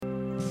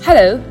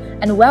Hello,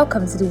 and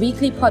welcome to the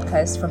weekly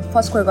podcast from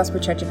Foursquare Gospel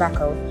Church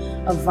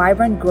Ibako, a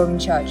vibrant, growing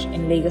church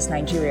in Lagos,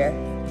 Nigeria.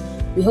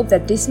 We hope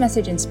that this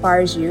message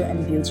inspires you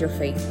and builds your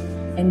faith.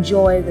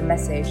 Enjoy the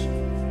message.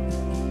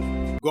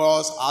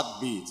 God's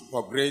heartbeat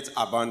for great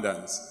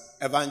abundance.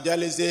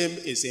 Evangelism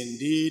is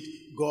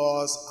indeed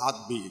God's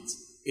heartbeat.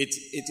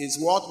 It is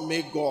what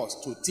makes God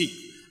to tick.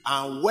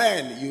 And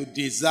when you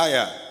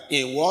desire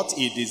in what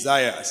He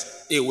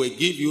desires, it will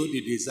give you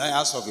the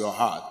desires of your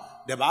heart.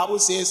 The Bible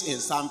says in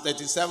Psalm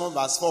 37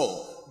 verse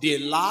 4,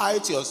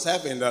 delight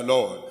yourself in the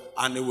Lord,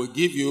 and it will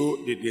give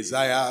you the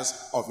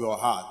desires of your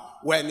heart.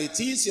 When it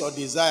is your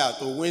desire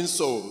to win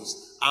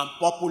souls and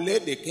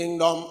populate the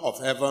kingdom of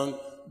heaven,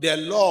 the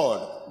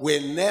Lord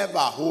will never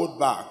hold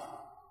back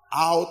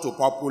how to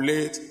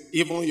populate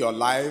even your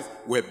life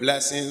with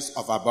blessings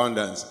of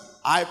abundance.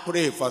 I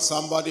pray for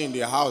somebody in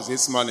the house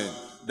this morning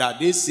that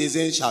this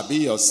season shall be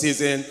your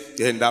season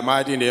in the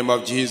mighty name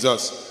of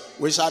Jesus.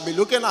 We shall be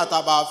looking at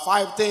about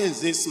 5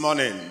 things this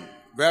morning,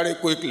 very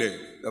quickly.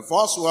 The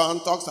first one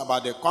talks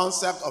about the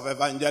concept of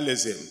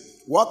evangelism.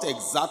 What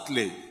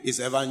exactly is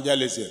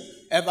evangelism?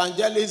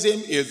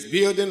 Evangelism is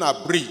building a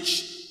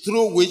bridge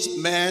through which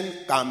men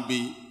can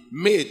be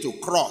made to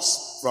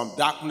cross from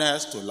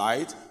darkness to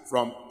light,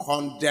 from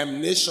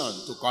condemnation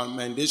to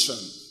commendation.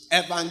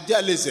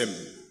 Evangelism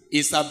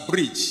is a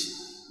bridge.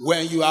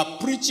 When you are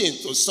preaching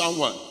to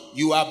someone,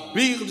 you are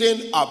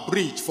building a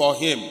bridge for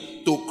him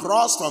to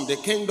cross from the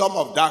kingdom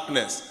of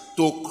darkness,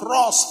 to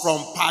cross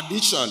from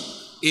perdition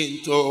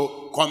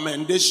into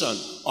commendation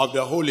of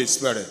the Holy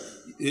Spirit.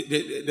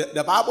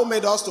 The Bible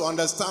made us to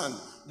understand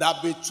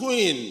that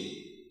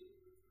between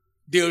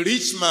the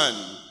rich man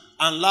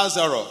and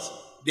Lazarus,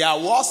 there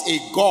was a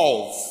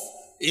gulf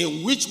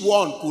in which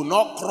one could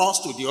not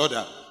cross to the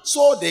other.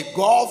 So the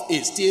gulf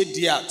is still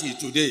there till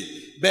today.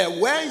 But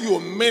when you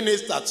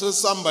minister to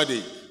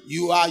somebody,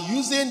 you are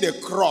using the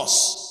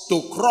cross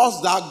to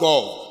cross that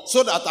gulf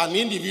so that an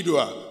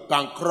individual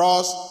can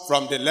cross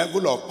from the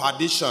level of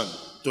perdition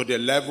to the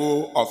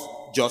level of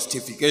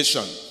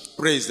justification.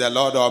 Praise the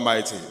Lord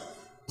Almighty.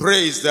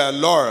 Praise the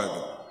Lord.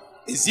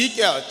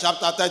 Ezekiel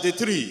chapter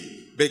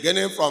 33,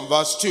 beginning from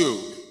verse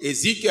 2.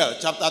 Ezekiel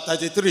chapter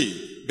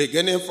 33,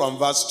 beginning from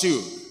verse 2.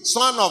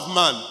 Son of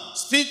man,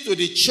 speak to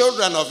the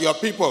children of your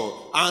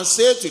people and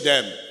say to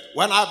them,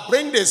 when I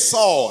bring the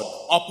sword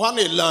upon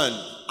a land,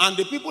 and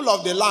the people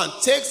of the land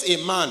takes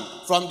a man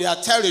from their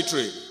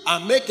territory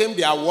and make him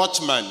their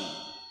watchman.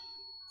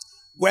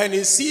 When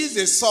he sees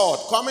the sword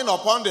coming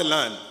upon the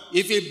land,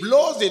 if he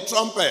blows the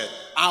trumpet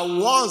and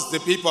warns the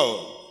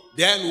people,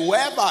 then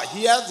whoever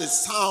hears the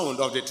sound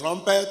of the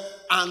trumpet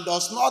and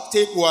does not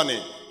take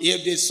warning,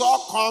 if the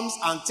sword comes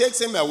and takes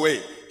him away,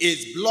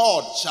 his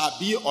blood shall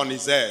be on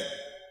his head.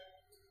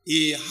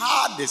 He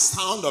heard the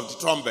sound of the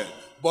trumpet,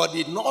 but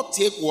did not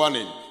take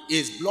warning.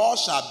 His blood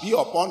shall be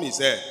upon his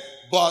head.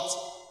 But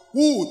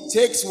who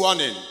takes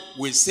warning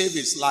will save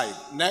his life.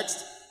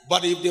 Next.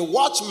 But if the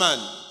watchman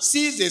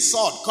sees the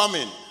sword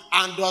coming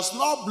and does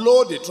not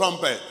blow the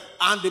trumpet,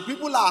 and the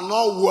people are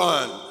not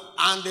warned,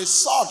 and the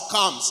sword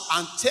comes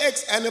and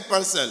takes any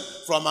person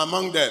from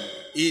among them,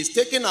 he is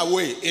taken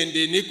away in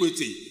the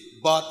iniquity,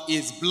 but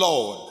his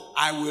blood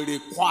I will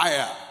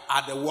require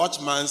at the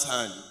watchman's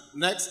hand.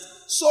 Next.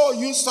 So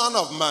you son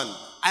of man,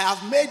 I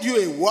have made you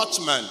a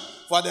watchman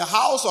for the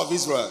house of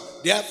Israel.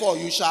 Therefore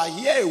you shall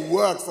hear a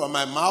word from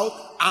my mouth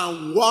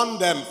and warn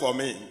them for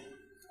me.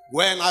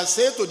 When I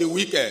say to the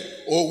wicked,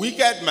 O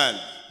wicked man,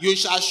 you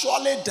shall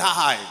surely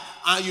die,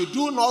 and you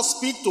do not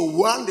speak to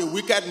warn the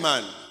wicked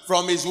man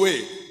from his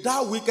way,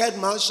 that wicked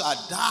man shall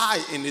die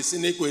in his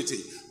iniquity,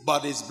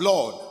 but his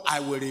blood I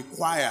will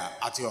require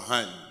at your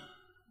hand.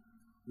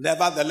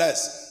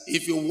 Nevertheless,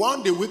 if you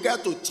want the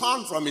wicked to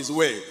turn from his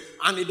way,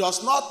 and he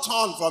does not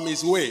turn from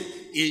his way,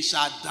 he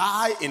shall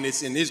die in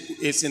his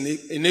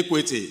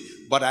iniquity.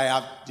 But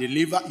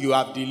you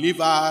have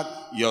delivered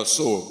your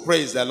soul.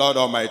 Praise the Lord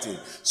Almighty.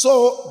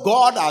 So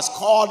God has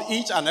called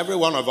each and every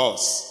one of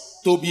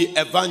us to be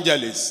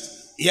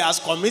evangelists. He has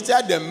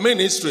committed the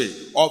ministry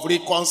of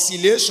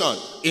reconciliation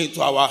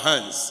into our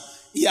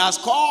hands. He has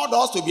called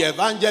us to be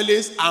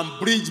evangelists and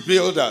bridge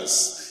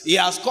builders. He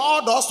has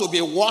called us to be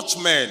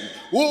watchmen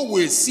who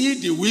will see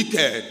the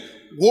wicked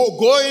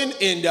going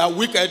in their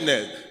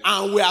wickedness,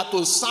 and we are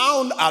to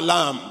sound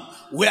alarm.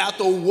 We are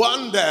to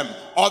warn them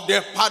of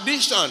the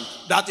perdition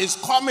that is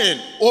coming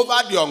over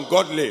the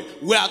ungodly.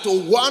 We are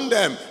to warn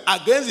them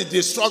against the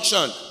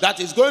destruction that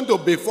is going to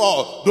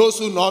befall those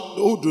who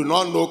do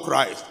not know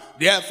Christ.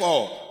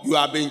 Therefore, you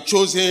have been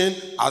chosen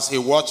as a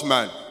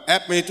watchman.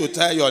 Help me to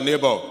tell your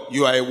neighbor,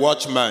 you are a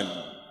watchman.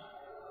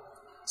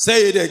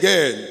 Say it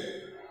again.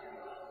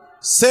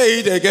 Say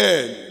it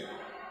again.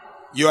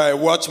 You are a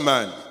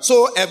watchman.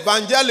 So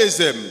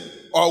evangelism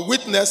or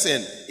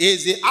witnessing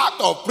is the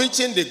act of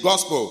preaching the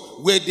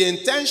gospel with the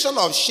intention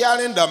of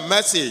sharing the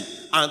message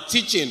and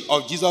teaching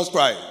of Jesus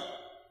Christ.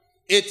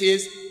 It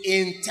is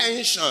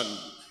intention.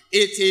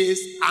 It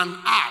is an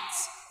act.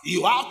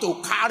 You have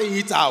to carry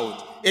it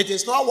out. It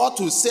is not what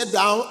to sit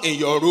down in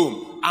your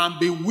room and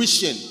be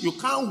wishing. You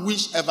can't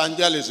wish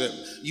evangelism.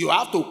 You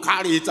have to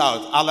carry it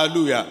out.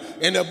 Hallelujah.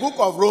 In the book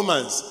of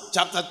Romans,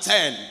 chapter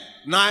 10,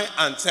 9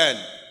 and 10,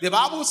 the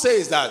Bible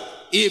says that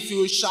if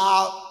you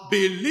shall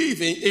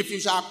believe in, if you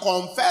shall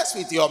confess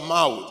with your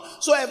mouth.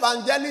 So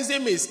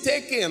evangelism is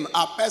taking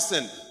a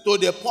person to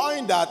the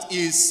point that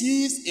he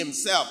sees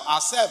himself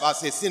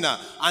as a sinner,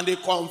 and he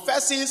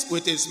confesses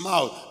with his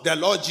mouth the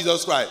Lord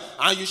Jesus Christ.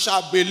 And you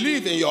shall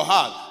believe in your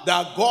heart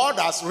that God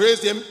has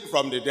raised him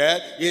from the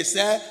dead. He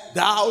said,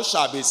 thou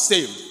shalt be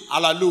saved.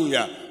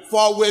 Hallelujah.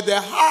 For with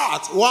the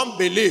heart one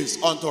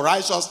believes unto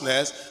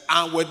righteousness,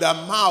 and with the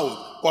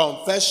mouth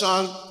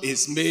confession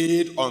is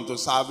made unto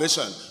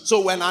salvation.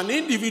 So when an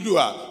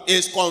individual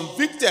is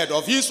convicted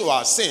of his or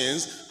her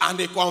sins, and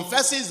he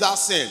confesses that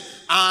sin,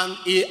 and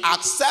he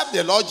accepts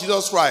the Lord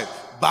Jesus Christ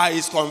by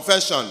his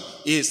confession,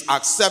 he is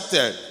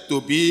accepted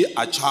to be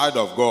a child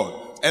of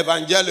God.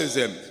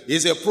 Evangelism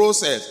is a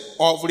process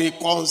of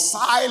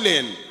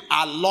reconciling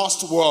a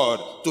lost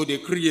world to the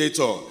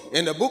Creator.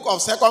 In the book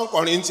of 2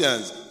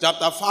 Corinthians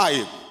chapter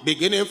 5,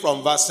 beginning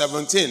from verse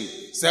 17.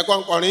 2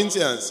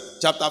 Corinthians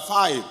chapter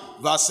 5,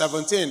 verse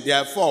 17.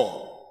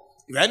 Therefore,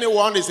 if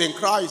anyone is in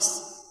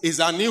Christ, is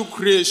a new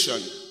creation.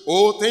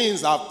 All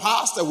things have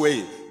passed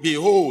away.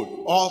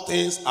 Behold, all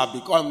things have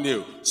become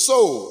new.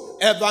 So,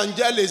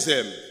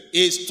 evangelism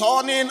is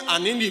turning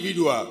an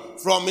individual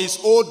from his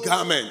old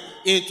garment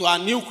into a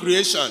new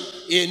creation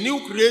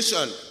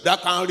that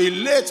can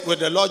relate with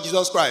the Lord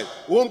Jesus Christ,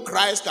 whom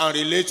Christ can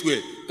relate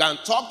with, can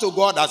talk to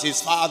God as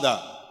his Father,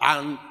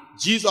 and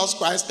Jesus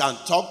Christ can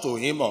talk to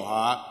him or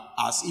her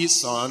as his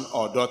son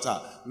or daughter.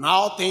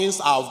 Now things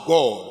are of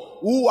God,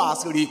 who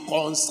has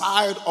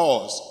reconciled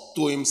us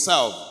to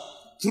himself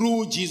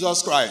through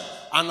Jesus Christ,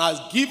 and has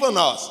given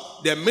us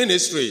the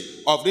ministry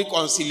of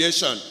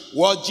reconciliation.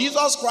 What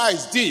Jesus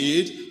Christ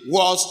did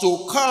was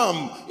to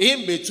come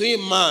in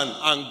between man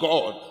and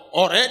God.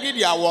 Already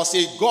there was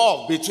a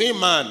gulf between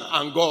man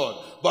and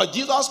God. But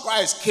Jesus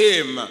Christ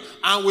came,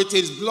 and with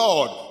his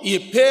blood, he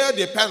paid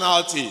the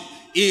penalty.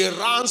 He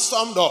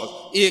ransomed us.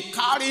 He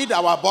carried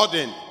our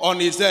burden on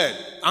his head.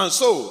 And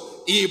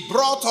so, he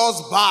brought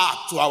us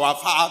back to our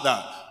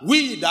Father.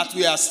 We that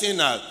we are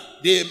sinners,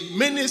 the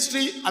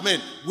ministry,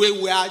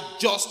 we were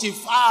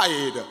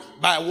justified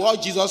by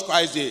what Jesus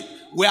Christ did.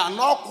 We are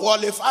not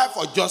qualified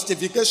for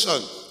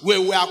justification.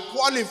 We were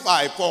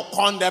qualified for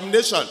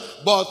condemnation.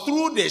 But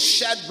through the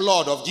shed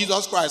blood of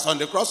Jesus Christ on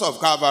the cross of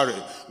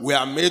Calvary, we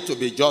are made to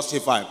be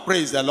justified.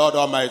 Praise the Lord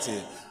Almighty.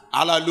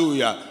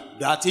 Hallelujah.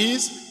 That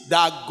is,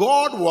 that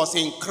God was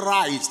in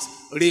Christ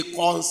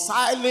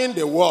reconciling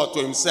the world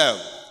to himself,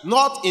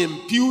 not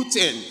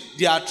imputing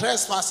their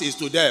trespasses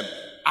to them,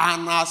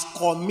 and has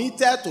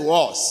committed to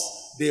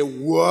us the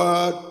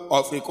word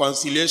of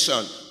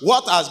reconciliation.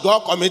 What has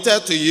God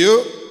committed to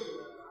you?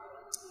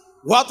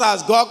 What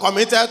has God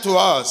committed to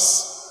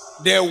us?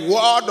 The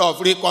word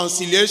of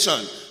reconciliation.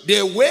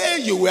 The way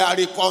you were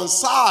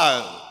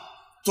reconciled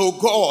to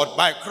God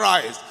by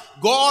Christ,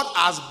 God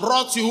has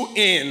brought you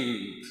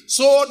in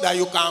so that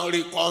you can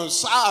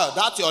reconcile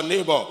that your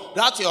neighbor,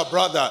 that your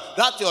brother,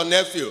 that your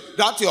nephew,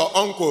 that your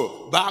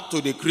uncle back to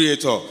the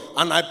Creator.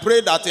 And I pray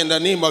that in the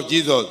name of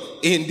Jesus,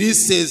 in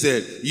this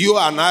season, you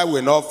and I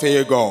will not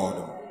fail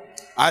God.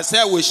 I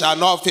said we shall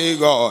not fail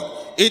God.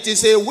 It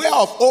is a way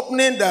of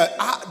opening the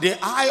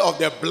eye of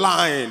the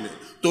blind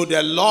to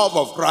the love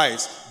of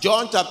Christ.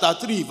 John chapter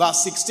 3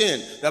 verse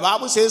 16. The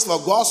Bible says,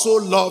 for God so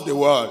loved the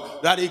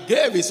world that he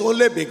gave his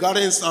only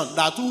begotten son,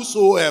 that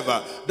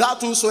whosoever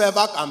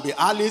can be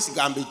Alice, it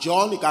can be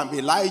John, it can be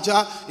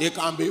Elijah, it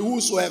can be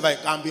whosoever, it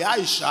can be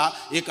Aisha,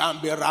 it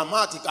can be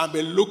Ramat, it can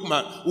be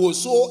Lukman,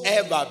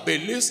 whosoever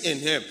believes in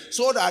him,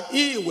 so that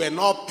he will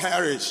not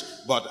perish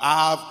but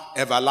have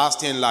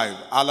everlasting life.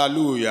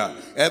 Hallelujah.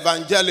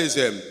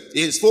 Evangelism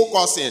is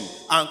focusing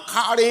and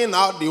carrying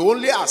out the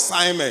only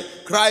assignment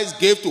Christ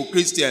gave to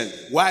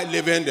Christians while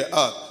living the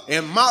earth.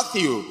 In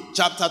Matthew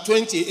chapter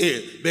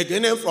 28,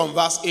 beginning from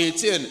verse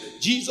 18,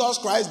 Jesus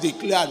Christ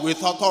declared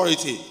with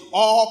authority,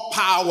 all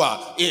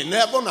power in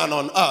heaven and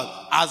on earth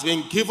has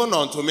been given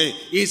unto me.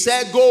 He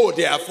said, go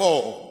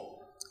therefore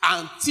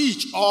and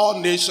teach all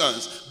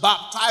nations,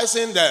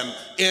 baptizing them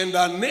in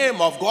the name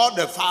of God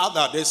the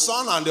Father, the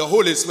Son, and the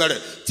Holy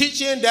Spirit,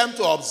 teaching them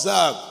to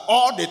observe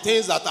all the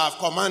things that I have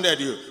commanded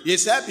you. He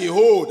said,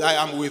 behold, I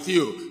am with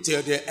you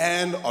till the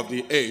end of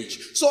the age.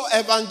 So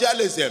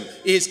evangelism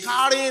is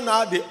carrying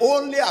out the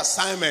only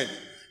assignment.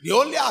 The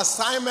only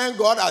assignment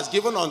God has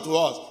given unto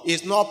us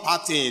is not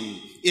partying,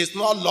 it's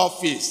not love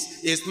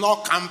feast, it's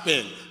not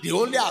camping. The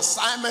only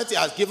assignment he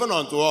has given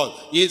unto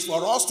us is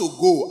for us to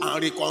go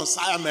and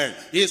reconcile men.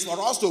 It's for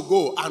us to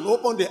go and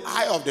open the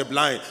eye of the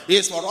blind.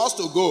 It's for us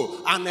to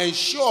go and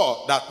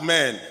ensure that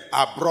men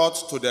are brought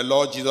to the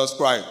Lord Jesus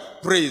Christ.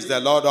 Praise the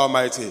Lord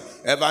Almighty.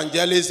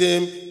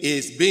 Evangelism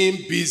is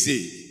being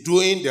busy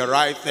doing the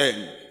right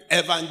thing.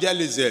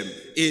 Evangelism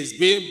is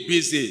being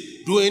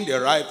busy doing the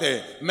right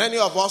thing. Many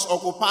of us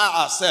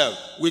occupy ourselves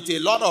with a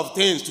lot of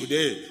things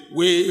today.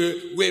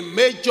 We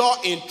major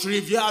in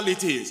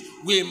trivialities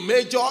We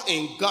major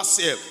in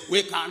gossip.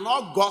 We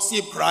cannot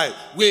gossip right.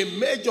 We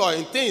major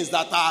in things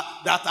that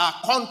are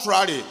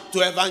contrary to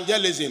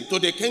evangelism, to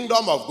the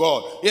kingdom of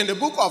God. In the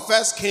book of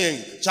 1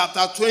 Kings,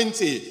 chapter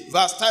 20,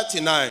 verse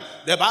 39,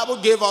 the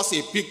Bible gave us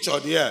a picture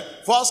there.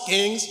 1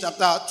 Kings,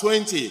 chapter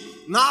 20.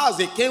 Now as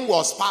the king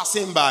was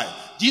passing by,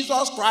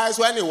 Jesus Christ,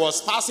 when he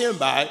was passing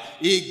by,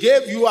 he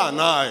gave you and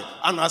I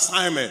an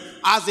assignment.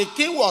 As the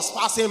king was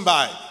passing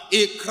by,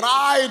 he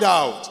cried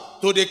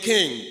out to the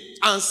king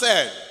and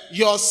said,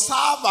 your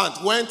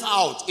servant went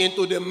out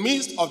into the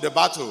midst of the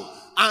battle,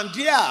 and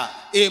there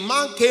a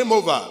man came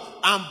over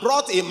and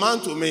brought a man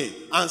to me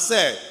and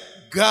said,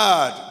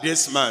 guard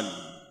this man.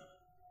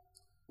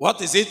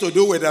 What is it to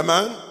do with the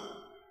man?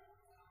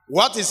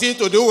 What is it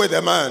to do with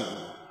the man?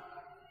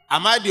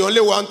 Am I the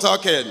only one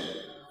talking?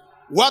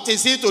 What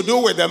is it to do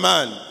with the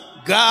man?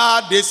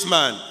 Guard this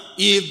man.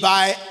 If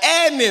by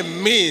any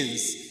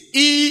means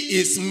he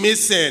is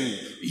missing,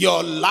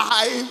 your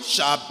life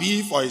shall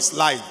be for his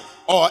life,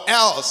 or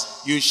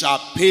else you shall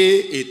pay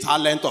a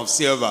talent of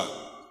silver.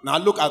 Now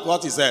look at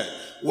what he said.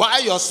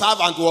 While your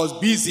servant was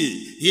busy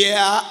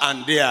here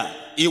and there,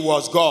 he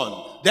was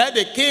gone. Then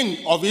the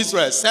king of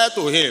Israel said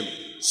to him,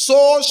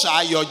 so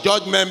shall your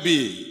judgment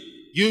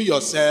be. You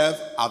yourself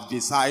have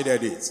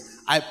decided it.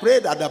 I pray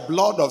that the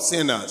blood of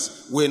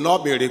sinners will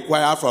not be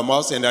required from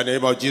us in the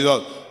name of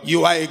Jesus.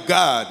 You are a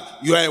guard.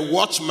 You are a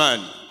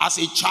watchman. As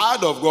a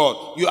child of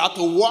God, you are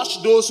to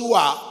watch those who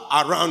are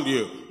around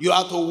you. You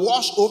are to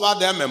watch over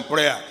them in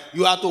prayer.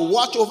 You are to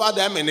watch over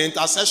them in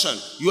intercession.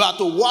 You are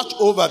to watch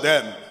over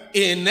them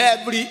in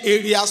every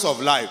areas of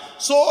life,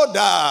 so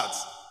that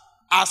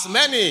as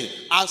many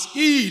as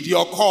heed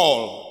your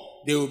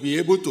call, they will be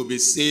able to be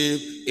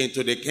saved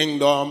into the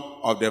kingdom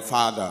of the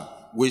Father.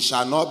 We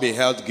shall not be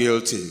held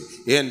guilty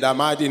in the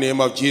mighty name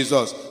of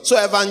Jesus. So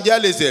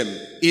evangelism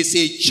is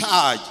a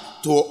charge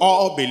to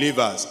all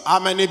believers. How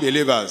many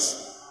believers?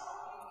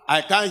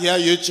 I can't hear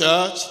you,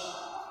 church.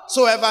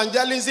 So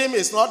evangelism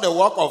is not the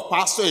work of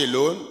pastor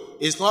alone.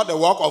 It's not the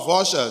work of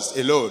ushers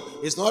alone.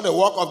 It's not the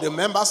work of the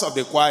members of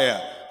the choir.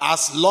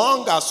 As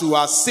long as you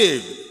are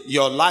saved,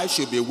 your life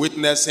should be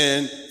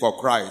witnessing for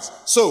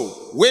Christ.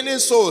 So winning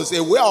souls is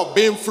a way of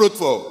being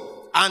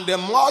fruitful. And the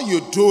more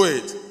you do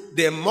it,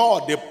 the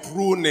more the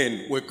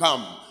pruning will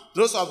come.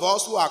 Those of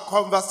us who are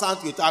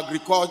conversant with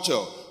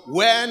agriculture,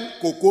 when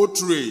cocoa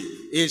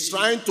tree is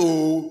trying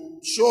to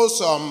show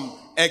some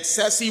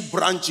excessive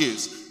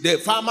branches, the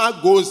farmer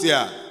goes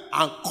there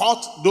and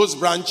cut those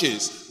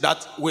branches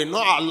that will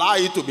not allow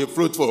it to be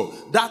fruitful.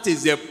 That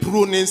is the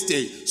pruning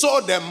stage.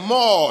 So the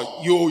more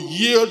you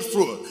yield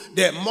fruit,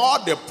 the more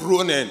the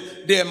pruning,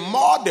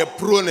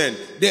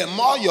 the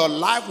more your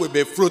life will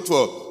be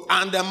fruitful.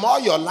 And the more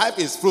your life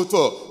is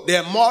fruitful,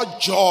 the more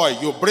joy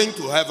you bring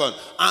to heaven.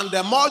 And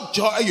the more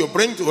joy you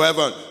bring to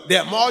heaven,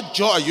 the more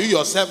joy you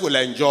yourself will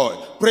enjoy.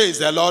 Praise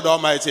the Lord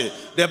Almighty.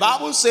 The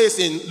Bible says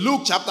in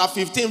Luke chapter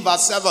 15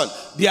 verse 7,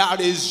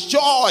 there is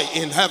joy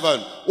in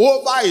heaven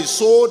over a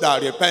soul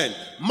that repent,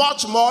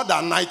 much more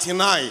than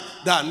 99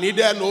 that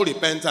needed no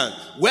repentance.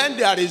 When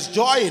there is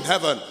joy in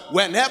heaven,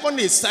 when heaven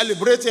is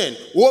celebrating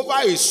over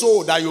a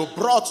soul that you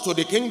brought to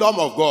the kingdom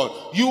of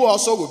God, you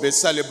also will be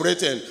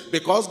celebrating,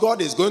 because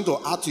God is going to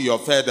add to your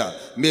feather.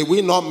 May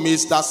we not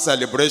miss that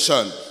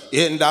celebration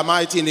in the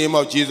mighty name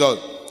of Jesus.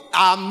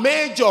 Our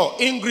major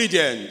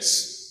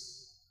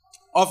ingredients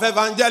of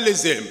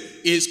evangelism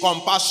is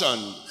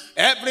compassion.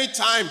 Every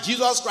time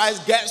Jesus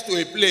Christ gets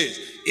to a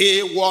place,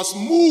 he was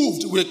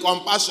moved with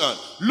compassion,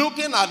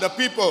 looking at the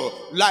people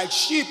like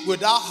sheep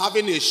without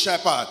having a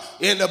shepherd.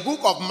 In the book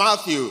of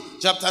Matthew,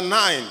 chapter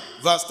 9,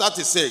 verse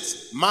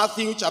 36.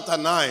 Matthew chapter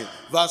 9,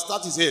 verse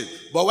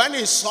 36. But when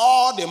he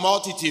saw the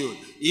multitude,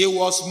 he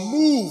was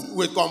moved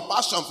with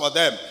compassion for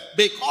them,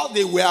 because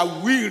they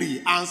were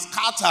weary and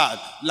scattered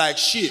like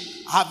sheep,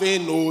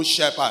 having no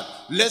shepherd.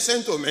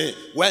 Listen to me.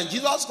 When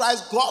Jesus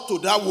Christ got to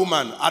that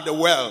woman at the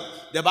well,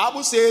 the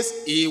Bible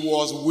says he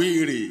was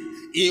weary,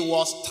 he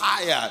was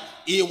tired,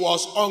 he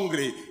was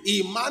hungry.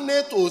 He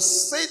managed to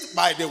sit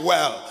by the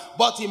well,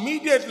 but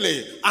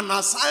immediately an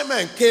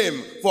assignment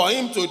came for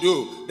him to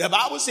do. The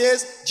Bible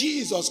says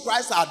Jesus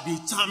Christ had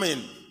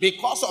determined,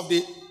 because of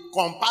the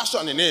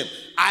compassion in him,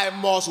 I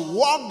must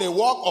walk the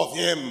walk of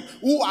him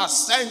who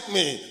has sent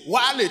me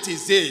while it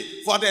is day,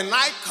 for the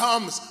night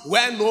comes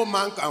when no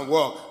man can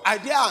walk. I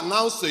dare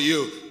announce to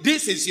you,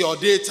 this is your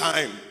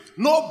daytime.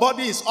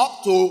 Nobody is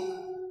up to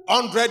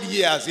 100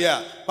 years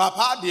here.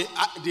 Papa,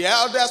 the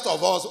eldest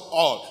of us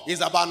all, is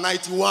about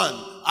 91.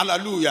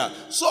 Hallelujah.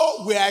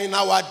 So we are in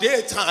our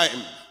daytime.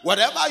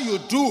 Whatever you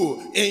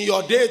do in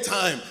your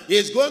daytime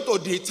is going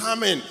to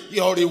determine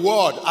your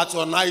reward at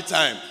your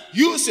nighttime.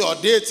 Use your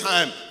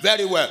daytime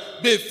very well.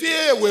 Be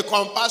filled with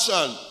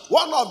compassion.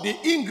 One of the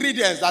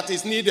ingredients that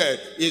is needed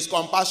is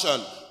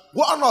compassion.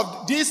 One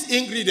of these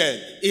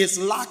ingredients is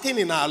lacking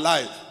in our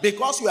life,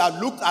 because we have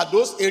looked at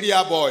those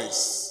area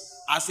boys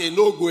as a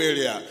no-go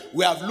area.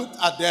 We have looked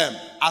at them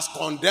as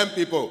condemned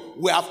people.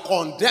 We have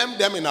condemned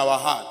them in our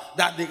heart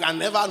that they can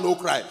never know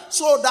Christ.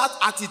 So that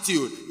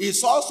attitude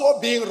is also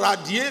being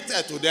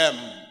radiated to them.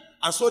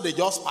 And so they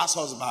just pass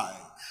us by.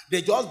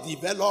 They just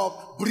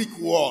develop brick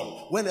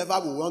wall whenever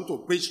we want to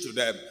preach to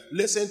them.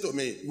 Listen to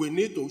me. We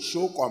need to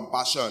show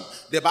compassion.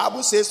 The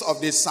Bible says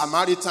of the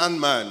Samaritan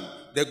man,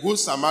 the good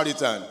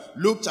Samaritan,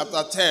 Luke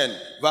chapter 10,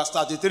 verse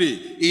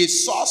 33, he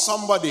saw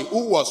somebody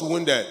who was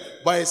wounded,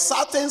 but a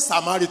certain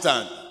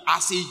Samaritan,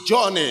 as he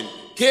journeyed,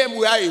 came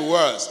where he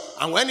was,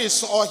 and when he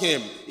saw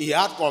him, he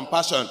had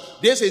compassion.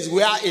 This is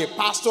where a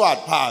pastor had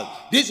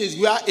passed. This is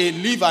where a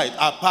Levite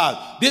had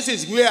passed. This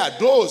is where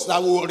those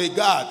that we will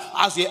regard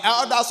as the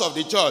elders of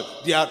the church,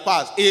 they had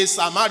passed. A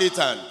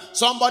Samaritan,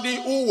 somebody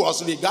who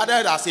was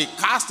regarded as a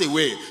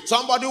castaway,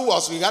 somebody who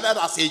was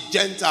regarded as a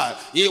Gentile.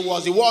 He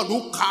was the one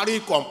who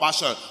carried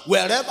compassion.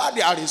 Wherever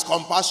there is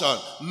compassion,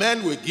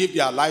 men will give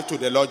their life to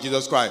the Lord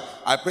Jesus Christ.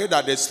 I pray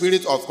that the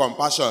spirit of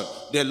compassion,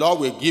 the Lord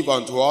will give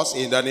unto us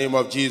in the name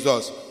of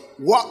Jesus.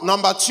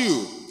 Number 2,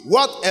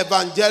 what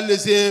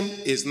evangelism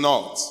is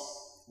not.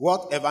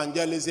 What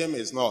evangelism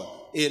is not.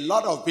 A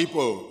lot of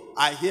people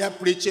are here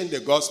preaching the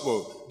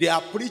gospel. They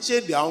are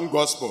preaching their own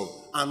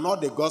gospel and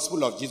not the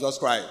gospel of Jesus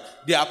Christ.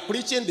 They are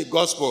preaching the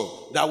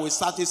gospel that will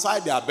satisfy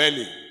their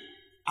belly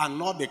and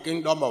not the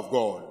kingdom of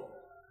God.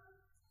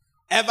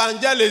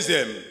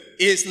 Evangelism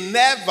is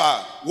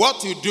never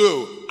what you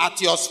do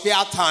at your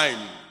spare time.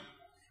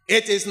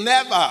 It is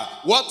never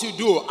what you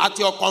do at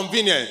your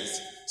convenience.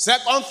 2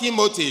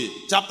 Timothy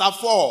chapter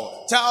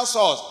 4 tells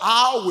us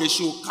how we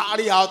should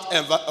carry out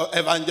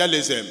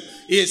evangelism.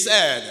 He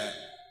said,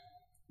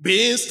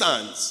 be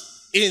instant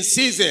in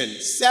season.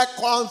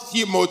 2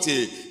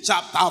 Timothy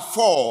chapter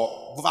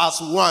 4 verse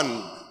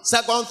 1.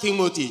 2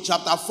 Timothy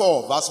chapter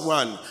 4 verse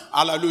 1.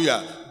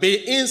 Hallelujah. Be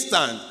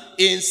instant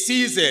in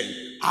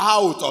season,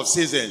 out of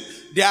season.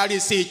 There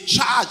is a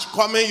charge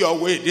coming your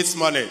way this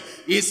morning.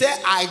 He said,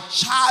 I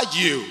charge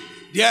you,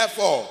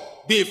 therefore,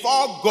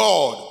 before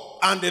God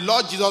and the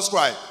Lord Jesus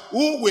Christ,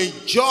 who will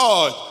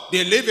judge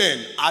the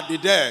living and the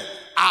dead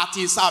at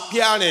his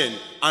appearing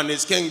and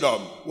his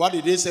kingdom. What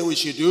did he say we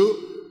should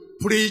do?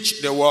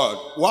 Preach the word.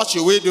 What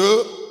should we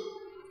do?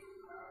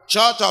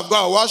 Church of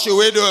God, what should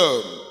we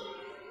do?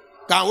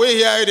 Can we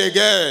hear it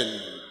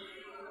again?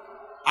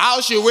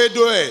 How should we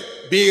do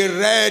it? Be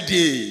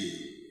ready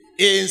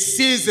in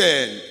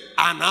season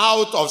and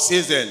out of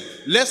season.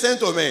 Listen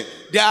to me.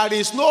 There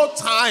is no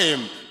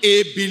time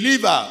a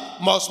believer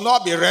must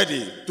not be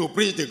ready to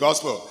preach the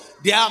gospel.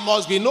 There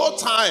must be no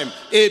time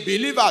a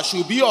believer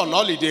should be on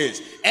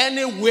holidays.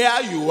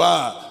 Anywhere you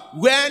are,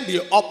 when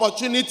the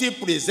opportunity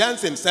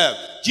presents himself.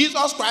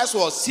 Jesus Christ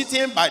was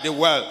sitting by the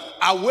well,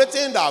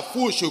 awaiting that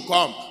food should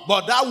come.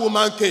 But that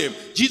woman came.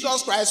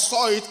 Jesus Christ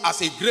saw it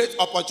as a great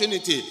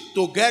opportunity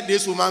to get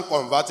this woman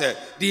converted.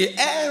 The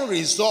end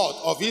result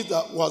of it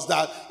was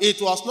that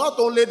it was not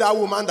only that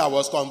woman that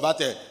was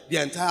converted, the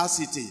entire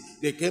city,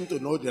 they came to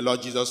know the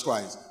Lord Jesus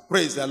Christ.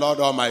 Praise the Lord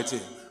Almighty.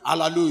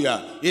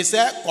 Hallelujah. He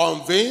said,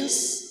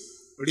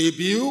 convince,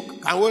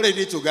 rebuke, can we read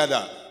it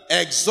together?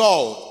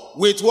 Exalt,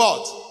 with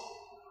what?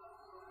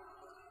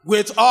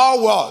 With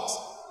all what?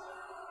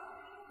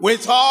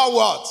 With all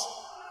what?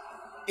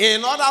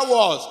 In other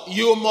words,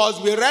 you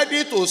must be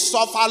ready to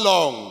suffer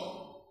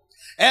long.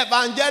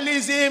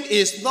 Evangelism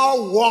is not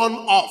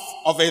one-off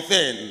of a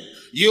thing.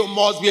 You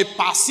must be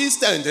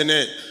persistent in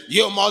it.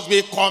 You must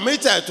be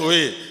committed to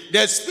it.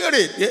 The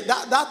spirit,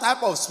 that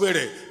type of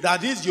spirit that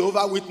these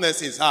Jehovah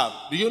Witnesses have,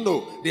 do you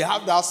know? They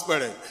have that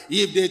spirit.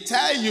 If they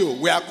tell you,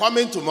 we are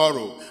coming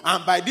tomorrow,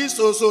 and by this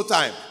also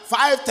time,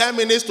 5-10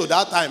 minutes to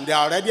that time, they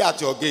are already at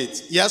your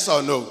gate. Yes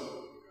or no?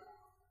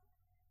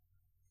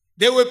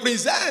 They will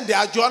present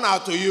their journal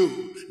to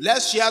you.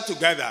 Let's share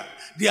together.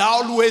 They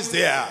are always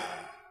there.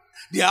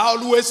 They are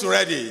always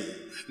ready.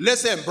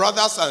 Listen,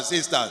 brothers and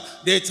sisters,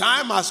 the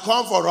time has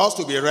come for us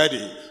to be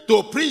ready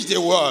to preach the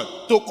word,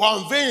 to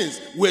convince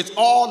with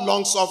all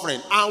long suffering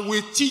and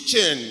with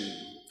teaching.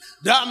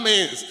 That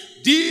means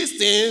these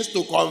things,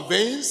 to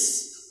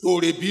convince, to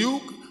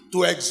rebuke,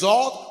 to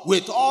exhort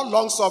with all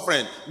long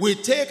suffering, we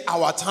take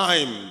our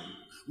time,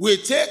 we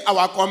take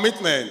our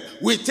commitment,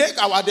 we take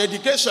our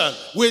dedication,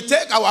 we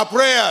take our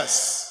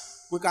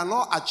prayers. We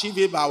cannot achieve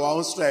it by our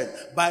own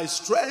strength. By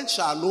strength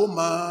shall no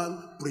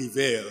man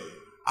prevail.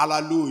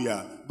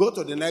 Hallelujah. Go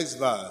to the next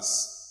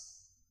verse.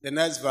 The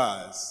next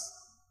verse.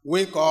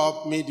 Wake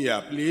up,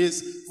 media,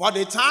 please. For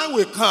the time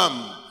will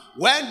come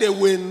when they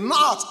will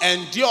not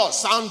endure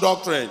sound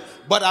doctrine,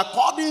 but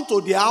according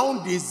to their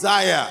own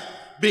desire,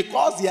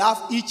 because they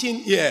have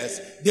itching ears,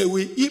 they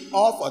will heap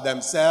up for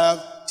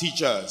themselves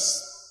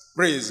teachers.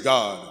 Praise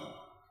God.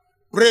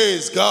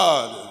 Praise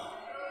God.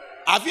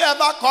 Have you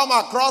ever come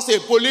across a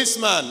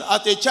policeman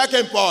at a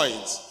checking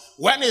point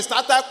when he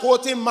started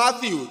quoting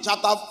Matthew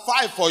chapter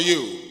 5 for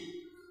you?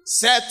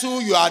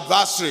 Settle your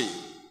adversary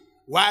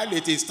while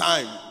it is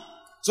time,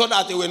 so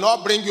that he will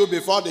not bring you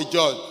before the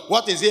judge.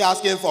 What is he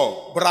asking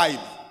for? Bribe.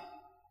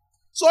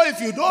 So if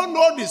you don't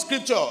know the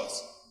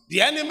scriptures,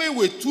 the enemy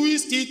will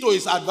twist it to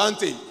his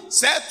advantage.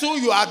 Settle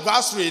your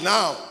adversary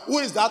now. Who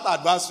is that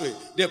adversary?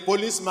 The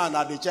policeman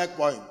at the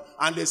checkpoint.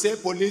 And they say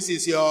police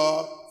is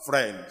your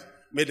friend.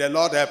 May the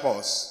Lord help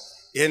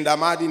us. In the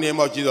mighty name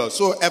of Jesus.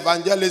 So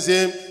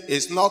evangelism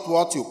is not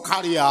what you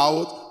carry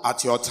out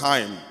at your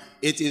time.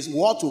 It is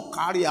what you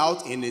carry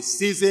out in a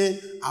season,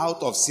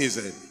 out of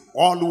season.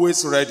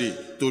 Always ready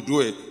to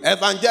do it.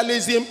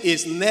 Evangelism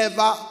is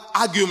never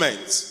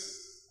argument.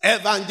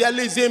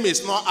 Evangelism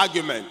is not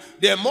argument.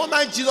 The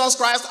moment Jesus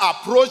Christ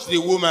approached the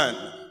woman,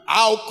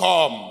 how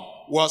come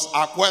was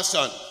her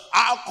question.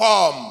 How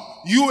come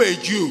you, a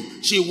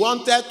Jew, she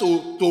wanted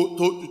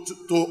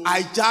to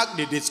hijack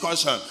the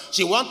discussion.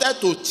 She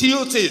wanted to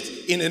tilt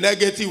it in a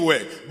negative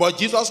way. But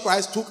Jesus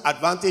Christ took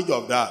advantage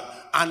of that.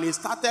 And he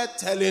started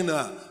telling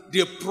her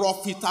the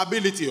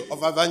profitability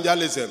of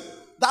evangelism.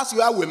 That's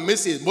where we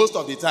miss it most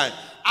of the time.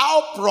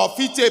 How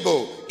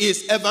profitable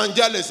is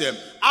evangelism?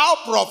 How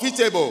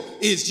profitable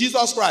is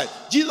Jesus Christ?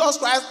 Jesus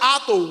Christ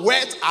had to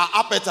whet our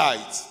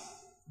appetite.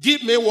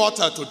 Give me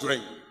water to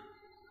drink.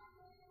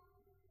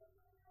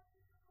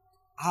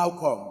 How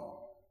come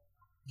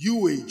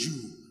you, a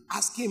Jew,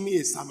 asking me,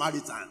 a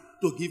Samaritan,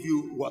 to give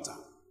you water?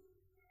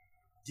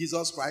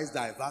 Jesus Christ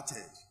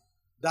diverted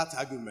that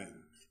argument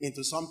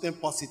into something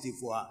positive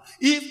for her.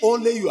 If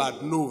only you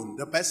had known,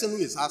 the person who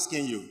is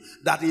asking you,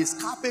 that he is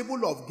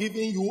capable of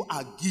giving you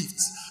a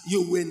gift,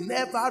 you will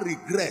never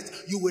regret.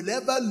 You will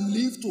never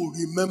live to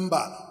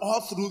remember all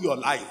through your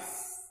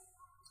life.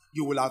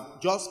 You will have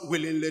just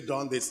willingly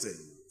done this thing.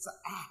 Say,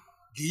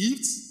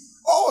 gifts?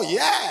 Oh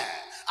yeah,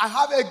 I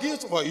have a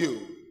gift for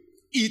you.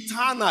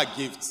 Eternal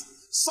gift.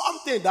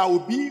 Something that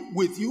will be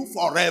with you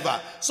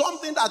forever.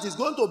 Something that is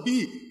going to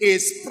be a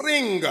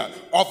spring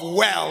of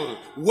well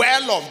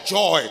of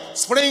joy,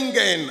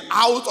 springing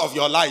out of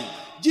your life.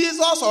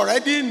 Jesus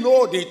already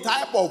knows the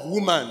type of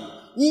woman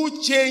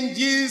who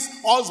changes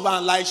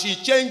husband like she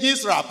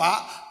changes wrapper,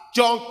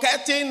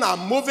 junketing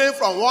and moving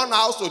from one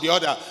house to the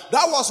other.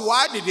 That was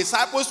why the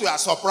disciples were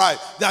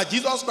surprised that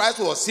Jesus Christ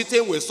was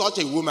sitting with such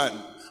a woman.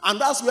 And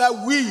that's where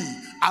we,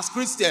 as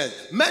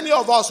Christians, many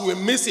of us will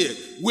miss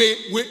it.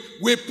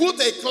 We put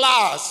a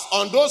class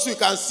on those we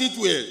can sit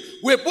with.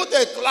 We put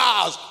a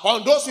class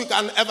on those we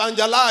can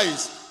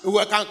evangelize.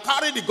 We can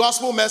carry the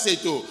gospel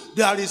message to.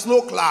 There is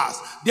no class.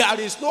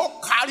 There is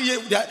no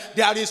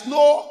there is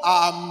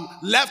no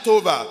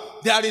leftover.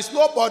 There is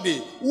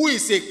nobody who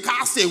is a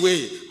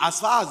castaway as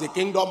far as the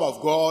kingdom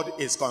of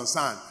God is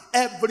concerned.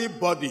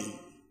 Everybody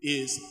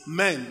is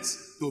meant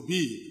to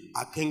be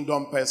a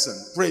kingdom person.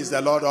 Praise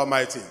the Lord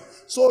Almighty.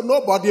 So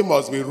nobody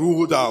must be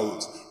ruled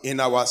out in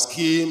our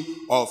scheme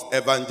of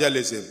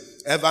evangelism.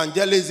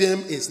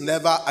 Evangelism is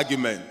never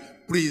argument.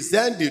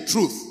 Present the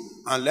truth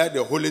and let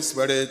the Holy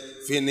Spirit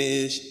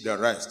finish the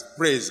rest.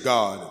 Praise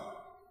God.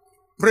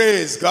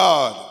 Praise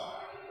God.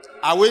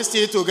 Are we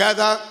still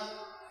together?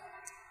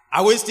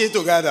 Are we still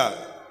together?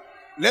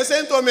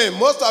 Listen to me.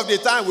 Most of the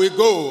time we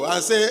go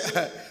and say,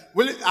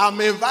 I'm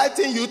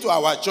inviting you to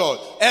our church.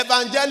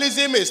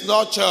 Evangelism is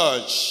not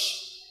church.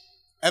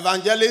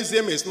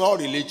 Evangelism is not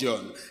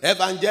religion.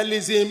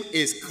 Evangelism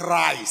is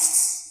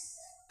Christ.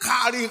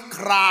 Carry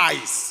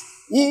Christ.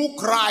 Who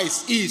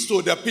Christ is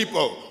to the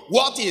people.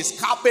 What he is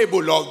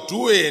capable of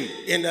doing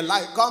in the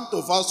life. Come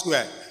to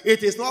Foursquare.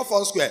 It is not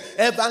Foursquare.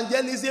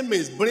 Evangelism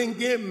is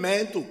bringing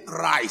men to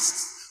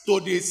Christ.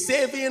 To the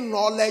saving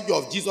knowledge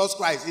of Jesus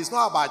Christ. It's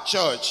not about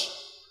church.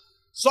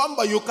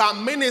 Somebody, you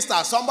can minister,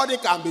 somebody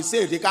can be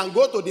saved, he can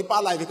go to deeper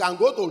life, he can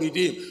go to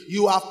redeem.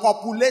 You have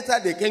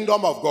populated the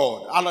kingdom of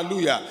God.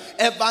 Hallelujah.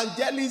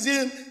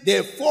 Evangelism,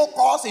 the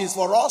focus is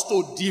for us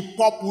to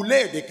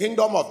depopulate the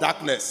kingdom of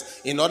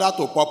darkness in order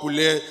to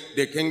populate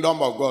the kingdom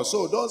of God.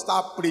 So don't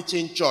start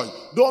preaching church.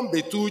 Don't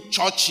be too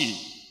churchy.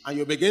 And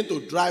you begin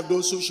to drive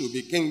those who should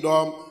be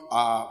kingdom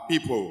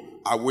people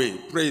away.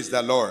 Praise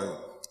the Lord.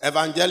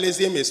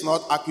 Evangelism is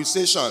not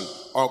accusation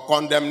or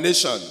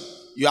condemnation.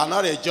 You are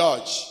not a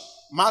judge.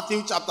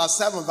 Matthew chapter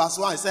 7 verse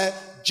 1 says,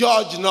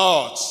 judge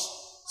not,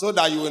 so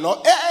that you will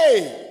not.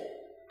 Hey!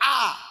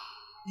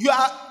 You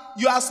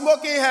are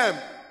smoking hemp.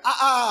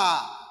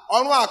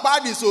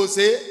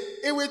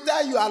 It will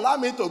tell you, allow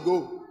me to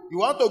go. You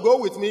want to go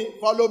with me?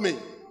 Follow me.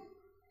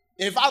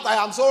 In fact,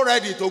 I am so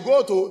ready to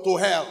go to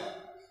hell.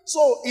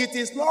 So it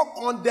is not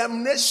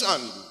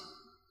condemnation.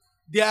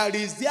 There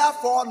is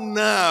therefore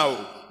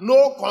now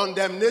no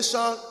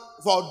condemnation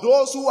for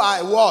those who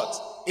are what?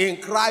 In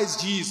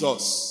Christ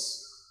Jesus.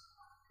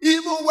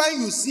 Even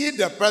when you see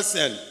the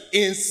person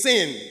in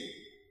sin,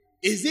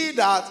 is it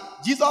that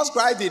Jesus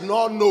Christ did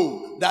not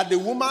know that the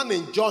woman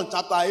in John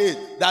chapter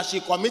 8, that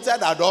she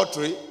committed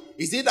adultery?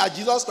 Is it that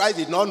Jesus Christ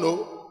did not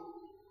know?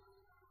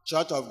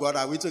 Church of God,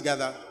 are we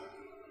together?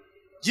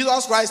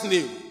 Jesus Christ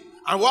knew.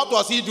 And what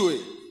was he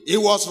doing? He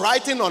was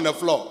writing on the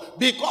floor.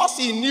 Because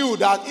he knew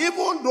that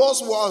even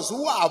those ones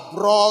who have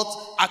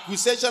brought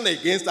accusation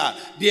against her,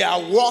 they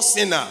are worse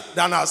sinner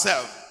than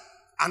herself.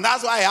 And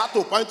that's why I had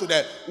to point to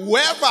them.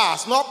 Whoever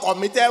has not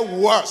committed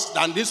worse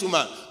than this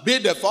woman, be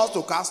the first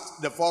to cast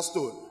the first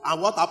stone.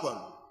 And what happened?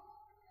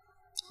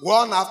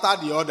 One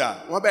after the other.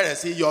 One better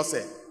see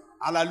yourself.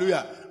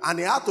 Hallelujah. And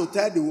he had to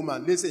tell the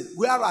woman, listen,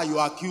 where are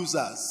your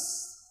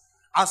accusers?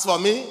 As for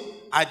me,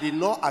 I did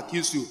not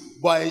accuse you,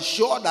 but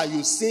ensure that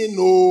you sin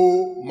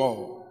no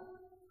more.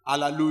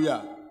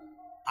 Hallelujah.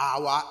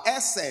 Our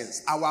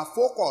essence, our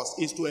focus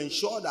is to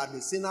ensure that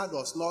the sinner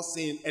does not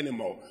sin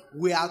anymore.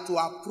 We are to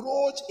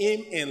approach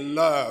him in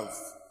love.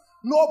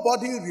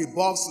 Nobody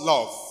rebuffs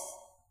love.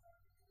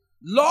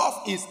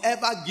 Love is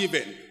ever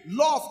giving.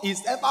 Love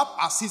is ever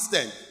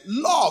persistent.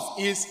 Love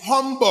is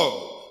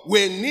humble.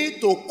 We need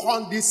to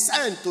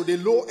condescend to the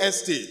low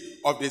estate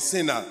of the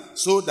sinner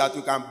so that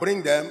we can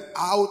bring them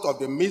out of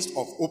the midst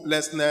of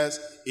hopelessness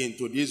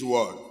into this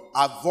world.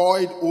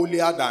 Avoid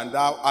holier than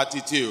thou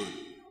attitude.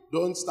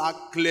 Don't start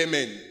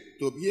claiming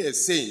to be a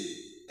saint.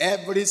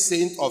 Every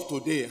saint of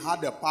today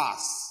had a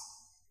past.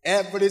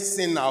 Every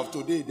sinner of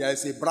today, there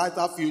is a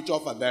brighter future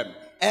for them.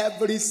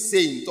 Every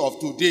saint of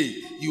today,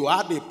 you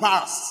had a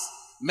past.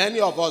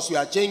 Many of us, we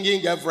are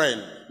changing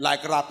girlfriend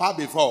like rapper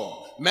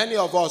before. Many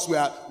of us, we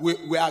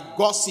are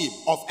gossip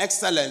of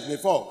excellence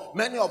before.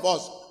 Many of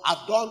us have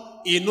done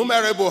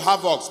innumerable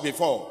havocs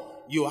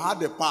before. You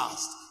had a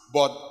past,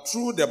 but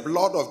through the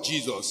blood of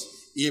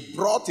Jesus, he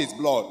brought his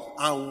blood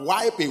and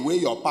wiped away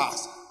your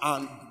past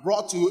and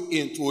brought you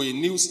into a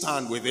new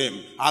stand with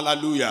him.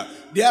 Hallelujah.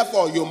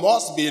 Therefore, you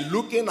must be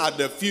looking at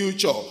the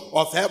future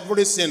of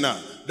every sinner,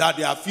 that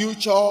their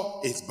future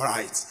is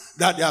bright.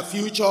 That their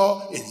future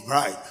is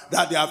bright.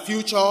 That their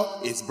future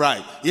is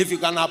bright. If you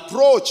can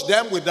approach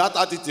them with that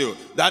attitude,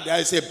 that there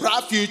is a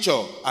bright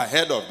future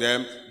ahead of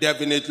them,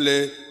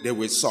 definitely they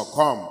will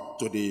succumb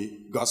to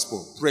the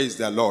gospel. Praise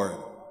the Lord.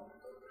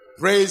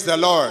 Praise the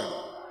Lord.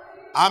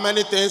 How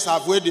many things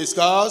have we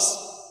discussed?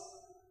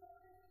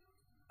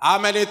 How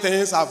many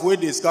things have we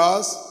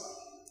discussed?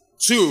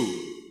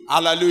 2.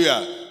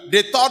 Hallelujah.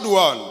 The third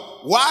one.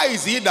 Why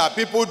is it that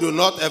people do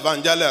not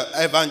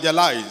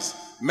evangelize?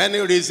 Many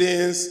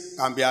reasons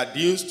can be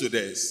adduced to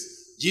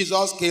this.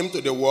 Jesus came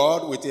to the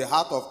world with a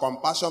heart of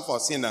compassion for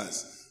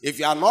sinners. If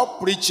you are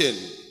not preaching,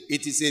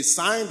 it is a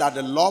sign that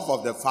the love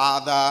of the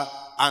Father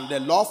and the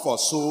love for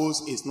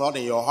souls is not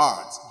in your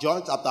heart.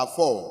 John chapter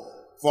 4,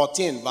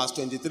 14, verse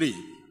 23.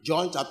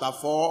 John chapter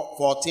 4,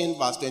 14,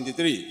 verse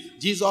 23.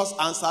 Jesus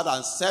answered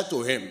and said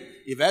to him,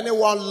 if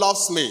anyone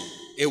loves me,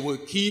 he will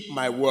keep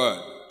my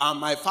word. And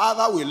my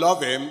Father will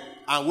love him,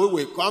 and we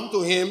will come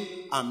to him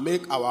and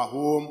make our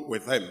home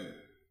with him.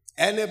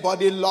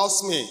 Anybody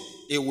loves me,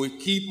 he will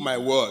keep my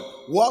word.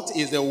 What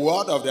is the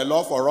word of the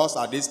Lord for us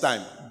at this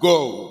time?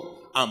 Go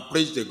and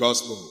preach the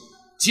gospel.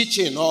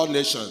 Teaching all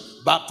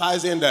nations,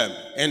 baptizing them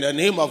in the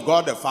name of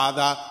God the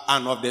Father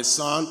and of the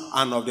Son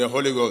and of the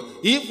Holy Ghost.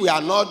 If we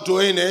are not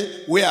doing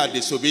it, we are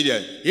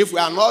disobedient. If we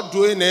are not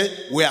doing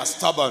it, we are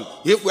stubborn.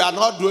 If we are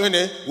not doing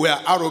it, we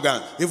are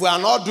arrogant. If we are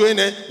not doing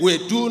it, we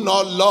do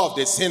not love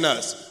the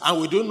sinners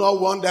and we do not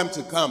want them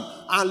to come.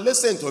 And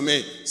listen to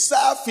me,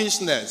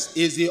 selfishness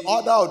is the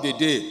order of the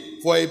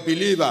day for a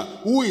believer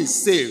who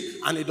is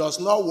saved and he does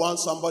not want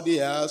somebody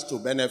else to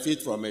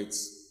benefit from it.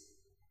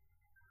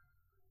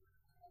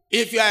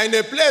 If you are in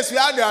a place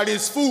where there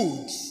is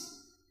food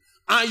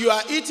and you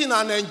are eating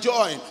and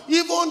enjoying,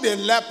 even the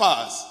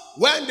lepers,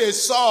 when they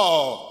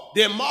saw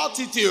the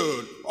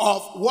multitude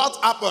of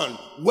what happened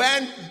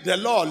when the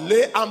Lord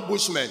lay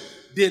ambushment,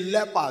 the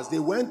lepers, they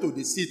went to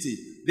the city.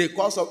 They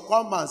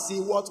come and see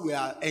what we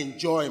are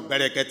enjoying,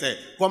 berekete.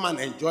 Come and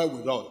enjoy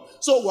with us.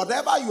 So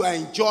whatever you are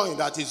enjoying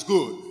that is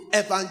good,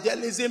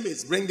 evangelism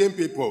is bringing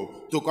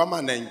people to come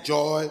and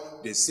enjoy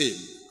the same.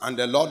 And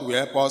the Lord will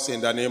help us in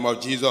the name of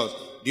Jesus.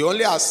 The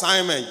only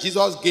assignment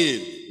Jesus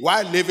gave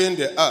while leaving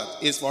the earth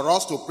is for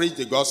us to preach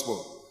the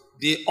gospel.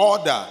 The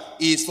order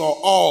is for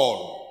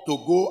all to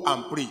go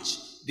and preach.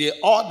 The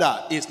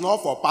order is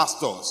not for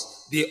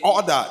pastors. The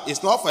order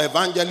is not for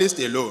evangelists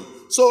alone.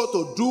 So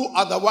to do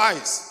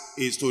otherwise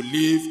is to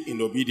live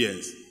in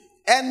obedience.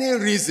 Any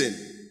reason,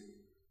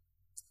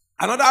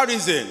 another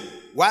reason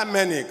why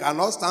many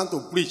cannot stand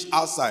to preach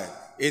outside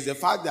is the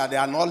fact that they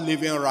are not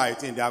living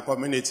right in their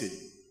community.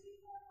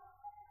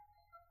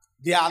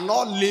 They are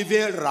not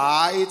living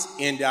right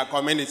in their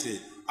community.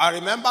 I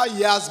remember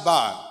years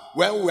back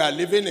when we were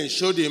living in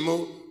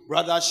Shodimu,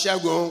 Brother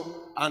Shegun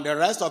and the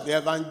rest of the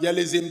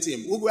evangelism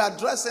team, we were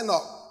dressing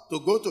up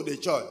to go to the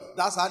church.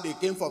 That's how they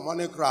came for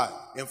morning cry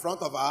in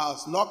front of our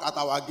house, knocked at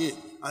our gate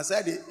and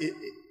said,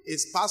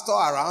 is pastor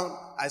around?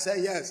 I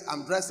said, yes,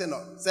 I'm dressing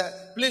up. Said,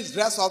 please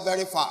dress up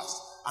very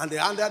fast. And they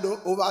handed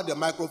over the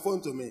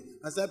microphone to me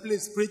and said,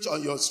 please preach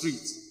on your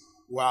street.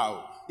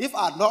 Wow. If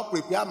I had not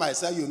prepared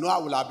myself, I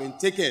would have been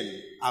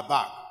taken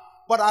aback.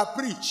 But I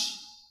preach,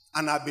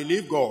 and I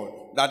believe God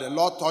that the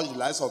Lord touched the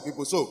lives of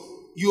people. So,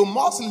 you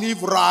must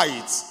live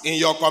right in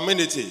your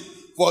community.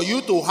 For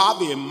you to have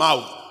a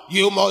mouth,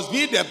 you must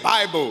be the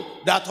Bible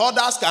that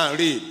others can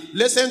read.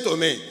 Listen to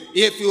me.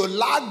 If you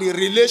lack the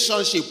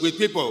relationship with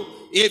people,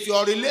 if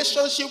your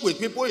relationship with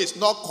people is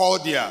not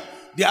cordial,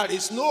 there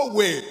is no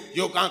way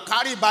you can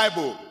carry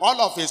Bible all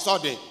of a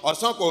sudden or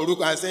some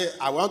and say,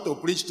 I want to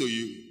preach to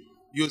you.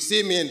 You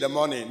see me in the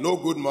morning, no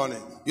good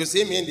morning. You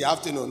see me in the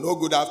afternoon, no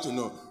good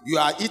afternoon. You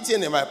are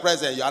eating in my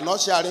presence, you are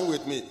not sharing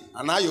with me.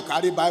 And now you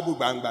carry Bible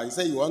bang bang. You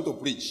say you want to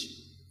preach.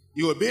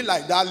 You will be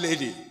like that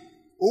lady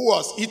who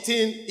was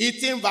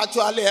eating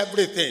virtually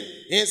everything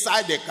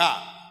inside the car.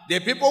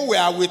 The people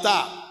were with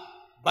her.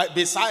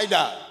 beside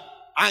her.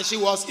 And she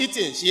was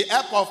eating. She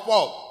ate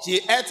puff-puff. She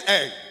ate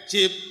egg.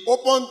 She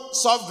opened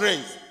soft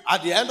drinks.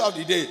 At the end of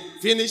the day,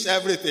 finished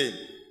everything.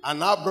 And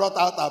now brought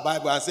out her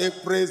Bible and said,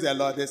 praise the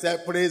Lord. They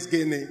said, praise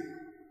Guinea.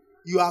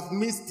 You have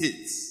missed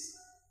it.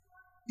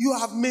 You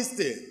have missed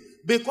it.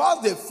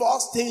 Because the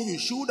first thing you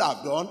should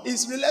have done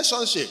is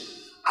relationship.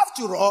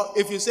 After all,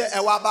 if you say,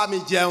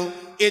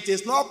 it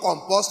is not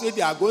compulsory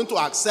they are going to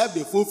accept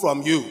the food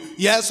from you.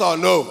 Yes or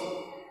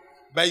no?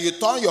 But you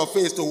turn your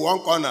face to one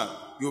corner.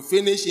 You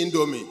finish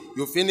Indomie.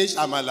 You finish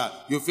Amala.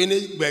 You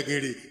finish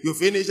Begiri. You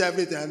finish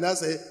everything. And then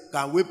say,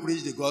 can we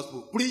preach the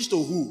gospel? Preach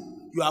to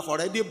who? You have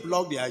already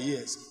blocked their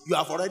ears. You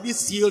have already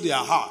sealed their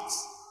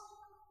hearts.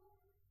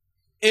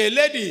 A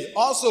lady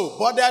also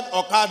boarded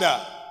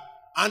Okada.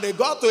 And they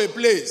got to a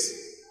place.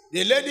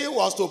 The lady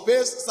was to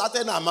pay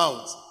certain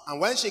amount. And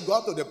when she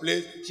got to the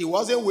place, she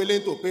wasn't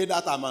willing to pay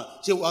that amount.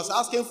 She was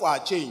asking for a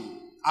change,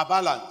 a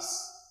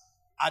balance.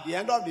 At the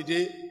end of the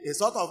day, a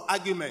sort of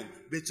argument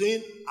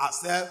between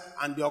herself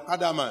and the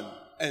Okada man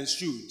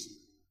ensued.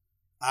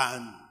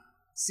 And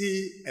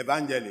see,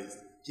 evangelist,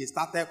 she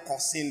started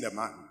cursing the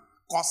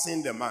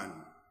man.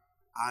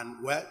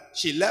 And well,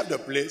 she left the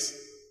place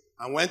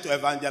and went to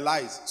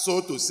evangelize,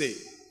 so to say.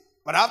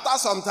 But after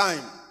some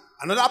time,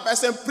 another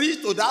person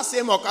preached to that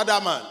same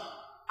Okada man,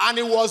 and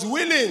he was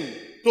willing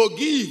to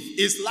give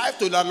his life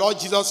to the Lord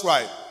Jesus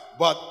Christ.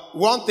 But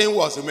one thing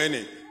was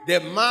remaining. The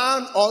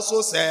man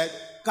also said,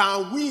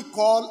 can we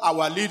call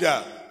our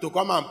leader to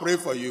come and pray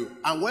for you?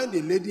 And when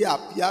the lady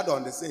appeared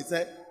on the scene, he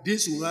said,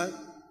 this woman,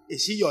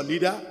 is she your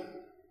leader?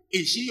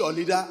 Is she your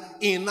leader?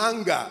 In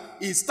anger,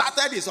 he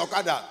started his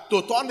Okada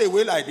to turn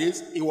away like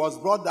this. He was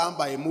brought down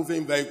by a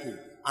moving vehicle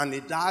and he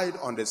died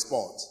on the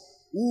spot.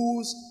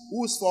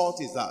 Whose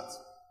fault is that?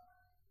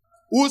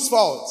 Whose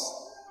fault?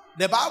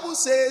 The Bible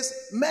says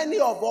many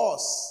of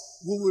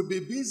us we will be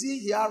busy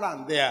here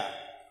and there.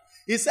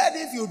 He said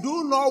if you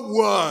do not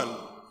warn,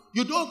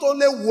 you don't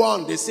only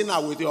warn the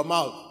sinner with your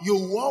mouth, you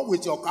warn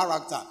with your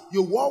character,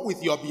 you warn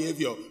with your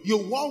behavior, you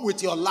warn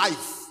with your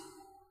life.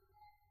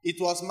 It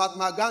was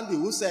Mahatma Gandhi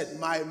who said,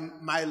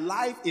 my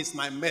life is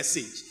my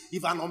message.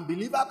 If an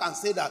unbeliever can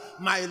say that,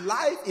 my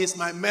life is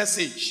my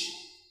message.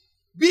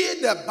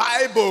 Be the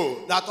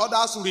Bible that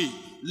others read.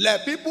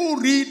 Let people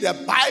read the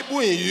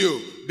Bible in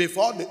you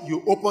before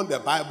you open the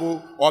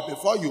Bible or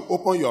before you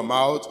open your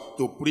mouth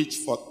to preach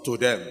to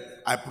them.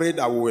 I pray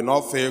that we will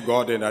not fail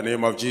God in the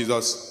name of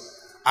Jesus.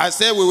 I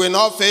say we will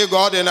not fail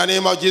God in the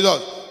name of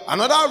Jesus.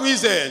 Another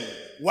reason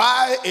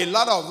why a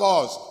lot of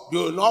us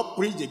do not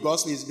preach the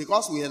gospel is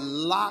because we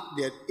lack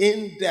the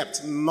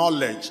in-depth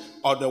knowledge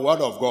of the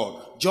word of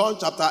God. John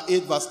chapter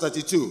 8 verse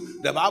 32.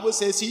 The Bible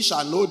says, "Ye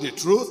shall know the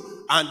truth,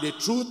 and the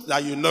truth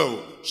that you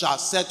know shall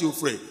set you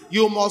free."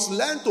 You must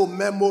learn to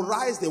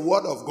memorize the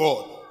word of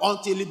God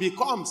until it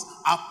becomes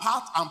a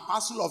part and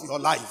parcel of your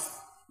life.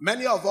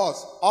 Many of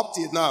us, up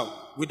till now,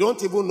 we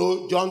don't even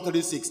know John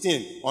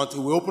 3:16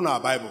 until we open our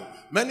Bible.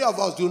 Many of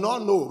us do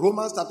not know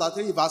Romans chapter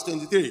 3 verse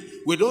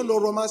 23. We don't know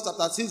Romans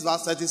chapter 6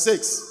 verse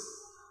 36.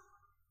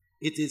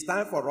 It is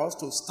time for us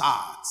to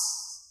start.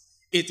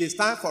 It is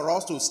time for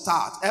us to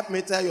start. Help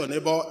me tell your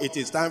neighbor, it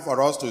is time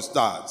for us to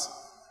start.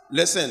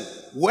 Listen,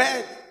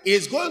 where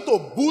it's going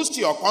to boost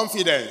your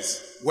confidence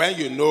when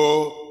you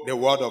know the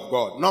word of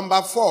God.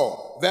 Number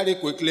 4, very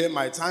quickly,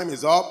 my time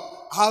is up.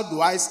 How do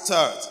I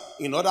start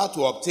in order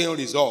to obtain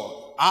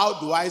result?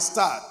 How do I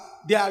start?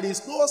 There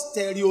is no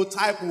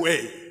stereotype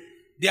way.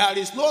 There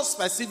is no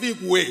specific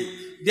way.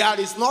 There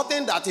is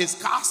nothing that is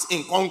cast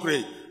in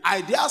concrete.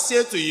 I dare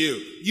say to you,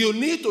 you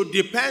need to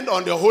depend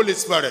on the Holy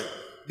Spirit.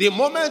 The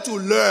moment you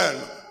learn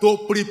to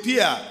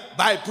prepare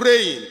by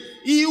praying,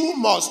 you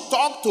must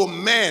talk to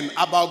men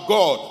about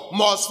God,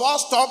 must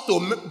first talk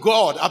to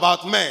God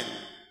about men.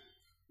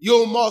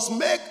 You must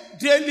make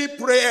daily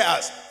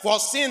prayers for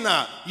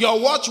sinner, your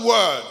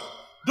watchword.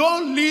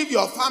 Don't leave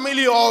your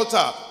family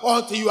altar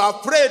until you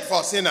have prayed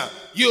for sinner.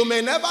 You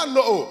may never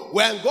know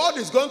when God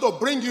is going to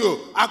bring you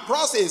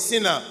across a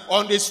sinner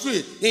on the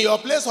street, in your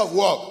place of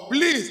work.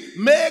 Please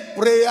make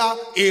prayer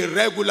a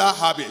regular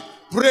habit.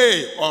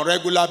 Pray on a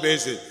regular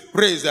basis.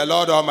 Praise the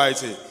Lord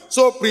Almighty.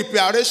 So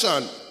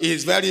preparation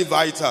is very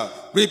vital.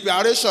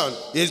 Preparation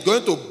is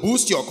going to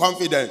boost your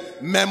confidence.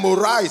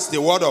 Memorize the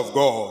word of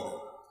God.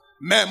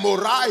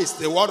 Memorize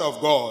the word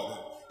of God.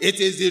 It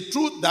is the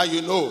truth that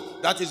you know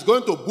that is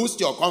going to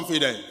boost your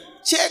confidence.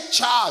 Take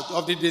charge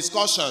of the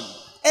discussion.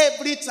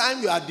 Every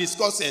time you are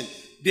discussing,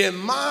 the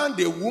man,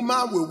 the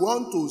woman will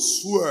want to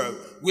swerve,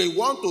 will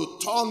want to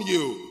turn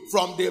you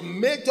from the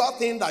major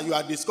thing that you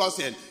are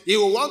discussing. He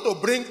will want to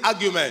bring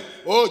argument.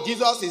 Oh,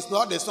 Jesus is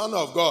not the Son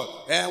of God.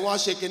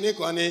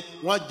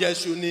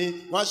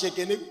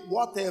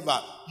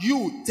 Whatever.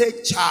 You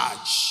take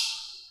charge.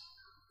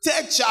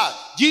 Take charge.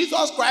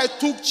 Jesus Christ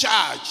took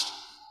charge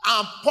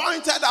and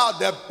pointed out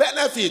the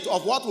benefit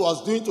of what he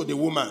was doing to the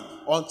woman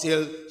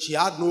until she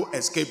had no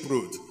escape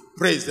route.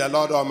 Praise the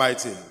Lord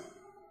Almighty.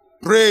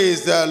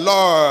 Praise the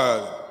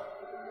Lord.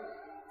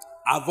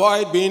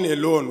 Avoid being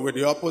alone with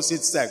the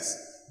opposite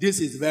sex. This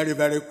is very,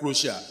 very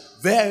crucial.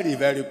 Very,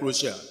 very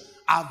crucial.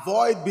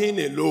 Avoid being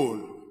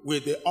alone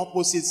with the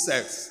opposite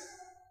sex.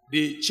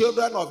 The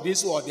children of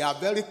this world, they are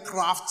very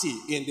crafty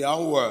in their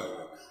own world.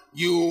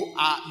 You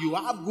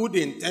have good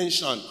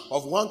intention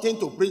of wanting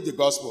to preach the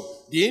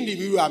gospel. The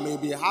individual may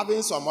be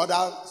having some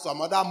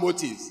other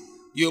motives.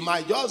 You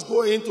might just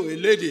go into a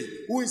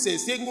lady who is a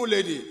single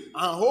lady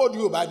and hold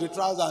you by the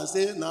trousers and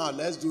say, "Now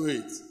let's do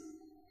it."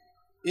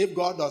 If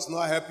God does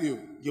not help you,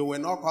 you will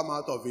not come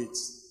out of it.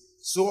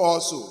 So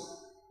also,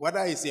 whether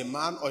it's a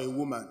man or a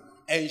woman,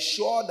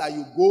 ensure that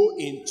you go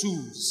in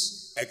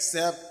twos,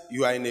 except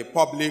you are in a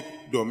public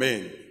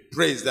domain.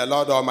 Praise the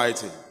Lord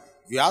Almighty.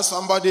 If you have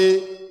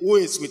somebody who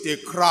is with a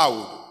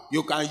crowd,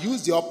 you can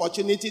use the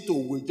opportunity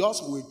to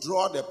just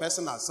withdraw the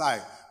person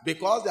aside.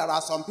 Because there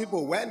are some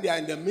people, when they are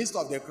in the midst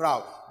of the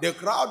crowd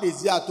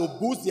is there to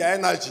boost their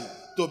energy,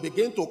 to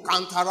begin to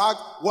counteract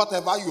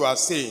whatever you are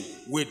saying.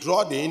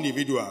 Withdraw the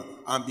individual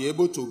and be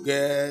able to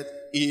get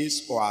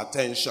his or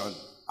attention.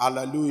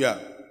 Hallelujah.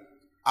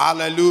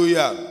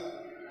 Hallelujah.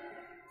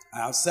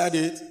 I have said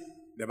it.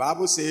 The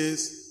Bible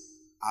says,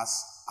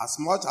 as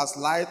much as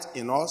light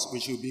in us, we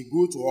should be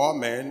good to all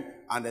men,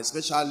 and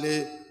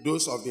especially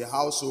those of the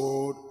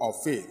household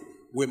of faith.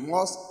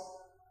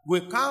 We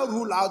can't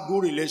rule out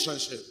good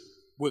relationship.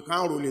 We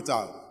can't rule it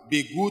out.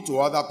 Be good to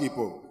other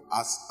people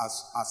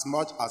as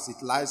much as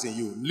it lies in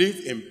you.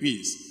 Live in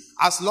peace.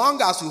 As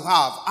long as you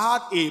have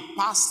had a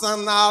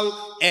personal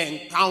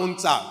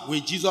encounter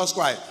with Jesus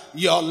Christ,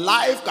 your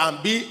life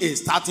can be a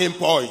starting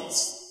point.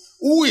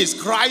 Who is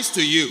Christ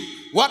to you?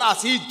 What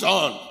has he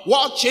done?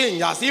 What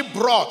change has he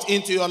brought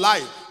into your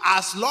life?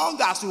 As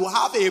long as you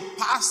have a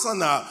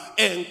personal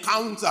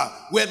encounter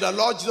with the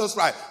Lord Jesus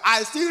Christ.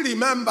 I still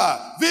remember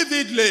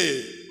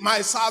vividly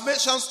my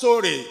salvation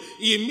story.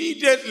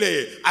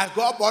 Immediately I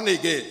got born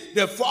again.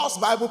 The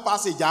first Bible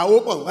passage I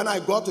opened when I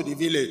got to the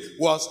village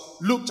was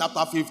Luke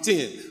chapter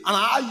 15. And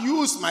I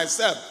used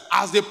myself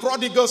as the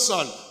prodigal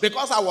son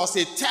because I was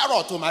a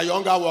terror to my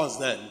younger ones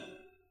then.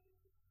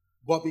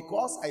 But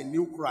because I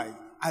knew Christ,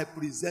 I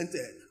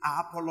presented,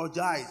 I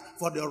apologized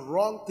for the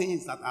wrong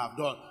things that I have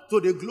done.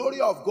 To the glory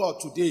of God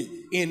today,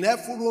 in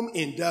Ephraim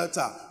in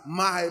Delta,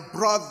 my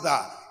brother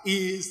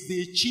is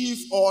the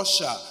chief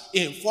usher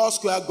in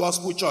Foursquare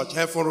Gospel Church,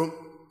 Ephraim.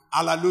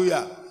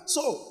 Hallelujah.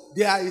 So,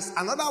 there is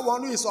another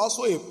one who is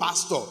also a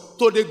pastor.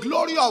 To the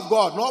glory of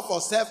God, not for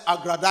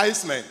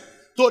self-aggrandizement.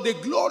 To the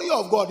glory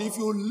of God, if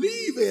you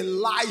live a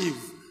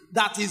life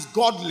that is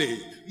godly,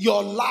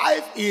 your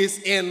life is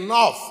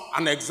enough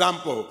an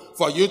example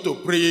for you to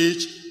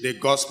preach the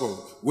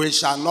gospel. We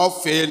shall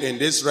not fail in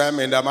this realm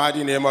in the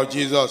mighty name of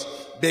Jesus.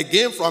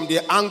 Begin from the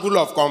angle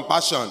of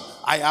compassion.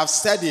 I have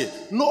said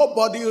it.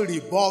 Nobody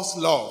rebuffs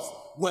love.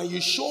 When you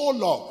show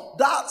love,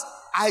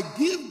 I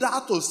give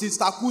that to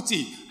Sister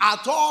Kuti.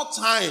 At all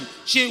time,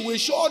 she will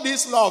show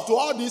this love to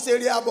all these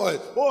area boys.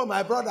 Oh,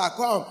 my brother,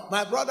 come.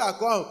 My brother,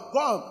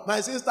 come. My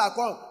sister,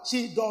 come.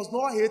 She does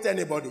not hate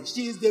anybody.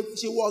 She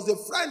was the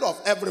friend of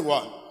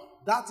everyone.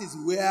 That is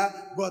where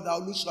Brother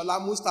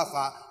Olushola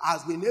Mustafa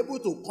has been able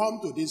to come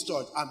to this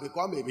church and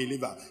become a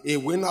believer, a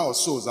winner of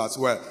souls as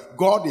well.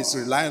 God is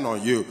relying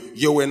on you.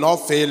 You will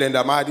not fail in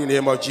the mighty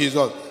name of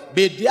Jesus.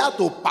 Be there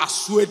to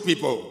persuade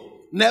people.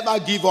 Never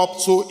give up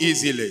so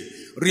easily.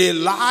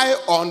 Rely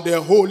on the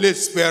Holy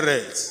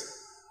Spirit.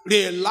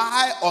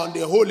 Rely on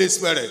the Holy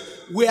Spirit.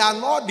 We are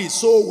not the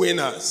soul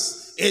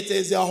winners. It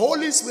is the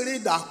Holy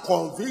Spirit that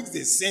convicts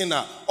the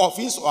sinner of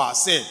his or her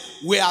sin.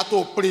 We are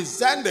to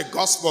present the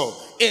gospel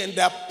in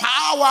the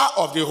power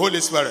of the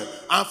Holy Spirit.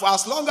 And for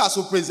as long as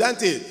we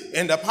present it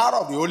in the power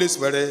of the Holy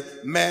Spirit,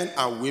 men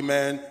and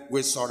women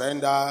will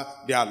surrender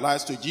their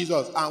lives to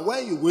Jesus. And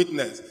when you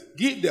witness,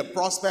 give the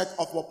prospect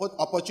of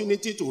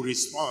opportunity to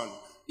respond.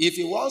 If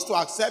he wants to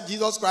accept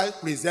Jesus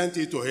Christ, present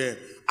it to him.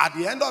 At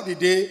the end of the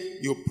day,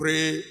 you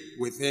pray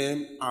with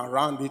him and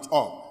round it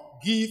up.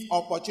 Give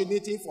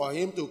opportunity for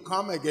him to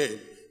come again.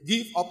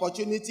 Give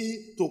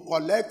opportunity to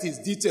collect his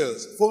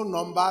details, phone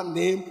number,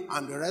 name,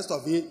 and the rest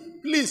of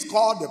it. Please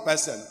call the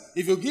person.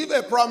 If you give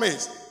a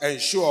promise,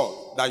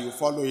 ensure that you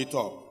follow it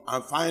up.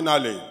 And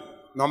finally,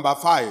 number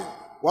 5,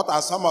 what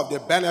are some of the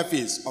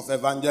benefits of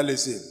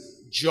evangelism?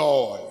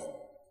 Joy.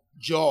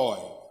 Joy.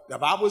 The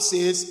Bible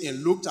says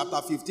in Luke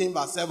chapter 15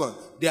 verse 7,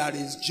 there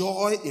is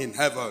joy in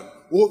heaven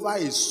over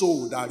a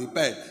soul that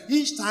repents.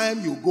 Each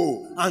time you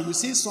go and you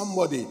see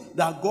somebody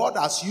that God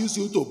has used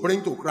you to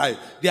bring to Christ,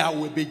 there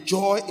will be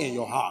joy in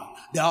your heart.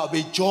 There will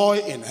be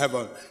joy in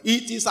heaven.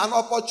 It is an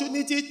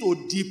opportunity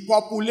to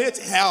depopulate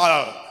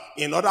hell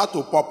in order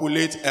to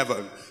populate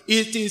heaven.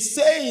 It is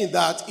saying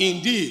that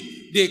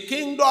indeed the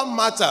kingdom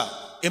matter,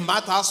 it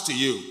matters to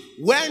you.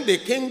 When the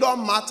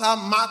kingdom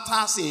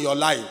matters in your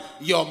life,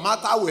 your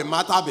matter will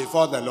matter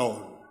before the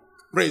Lord.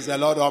 Praise the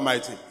Lord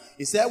Almighty.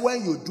 He said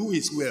when you do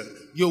his will,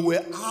 you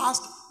will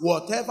ask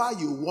whatever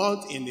you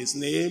want in his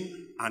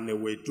name and he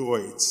will do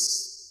it.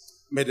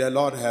 May the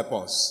Lord help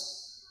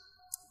us.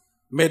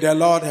 May the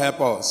Lord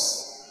help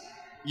us.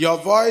 Your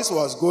voice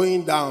was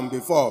going down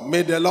before.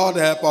 May the Lord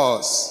help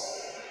us.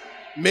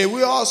 May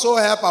we also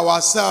help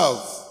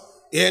ourselves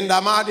in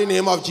the mighty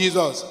name of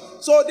Jesus.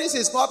 So this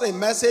is not a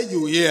message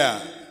you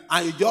hear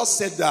and you just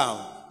sit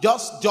down,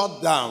 just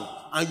jot down,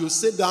 and you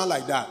sit down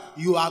like that.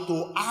 You are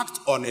to act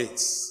on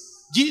it.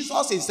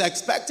 Jesus is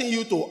expecting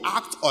you to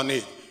act on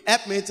it.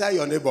 Help me tell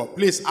your neighbor,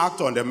 please act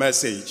on the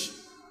message.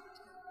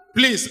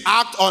 Please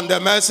act on the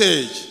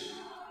message.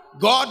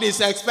 God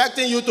is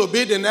expecting you to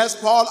be the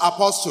next Paul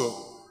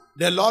apostle.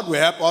 The Lord will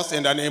help us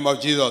in the name of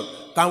Jesus.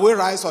 Can we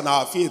rise on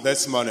our feet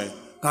this morning?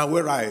 Can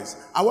we rise?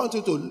 I want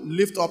you to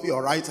lift up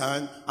your right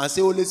hand and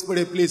say, Holy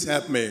Spirit, please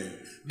help me.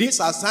 This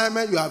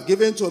assignment you have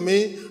given to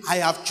me, I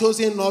have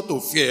chosen not to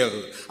fail.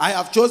 I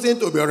have chosen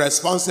to be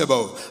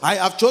responsible. I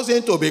have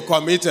chosen to be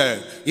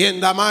committed. In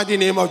the mighty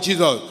name of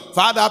Jesus.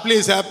 Father,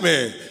 please help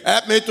me.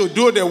 Help me to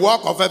do the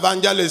work of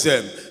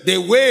evangelism the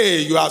way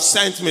you have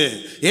sent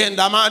me. In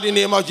the mighty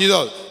name of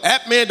Jesus.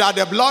 Help me that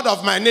the blood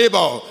of my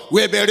neighbor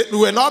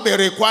will not be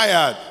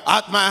required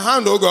at my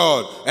hand, oh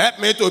God. Help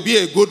me to be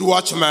a good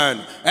watchman.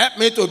 Help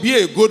me to be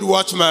a good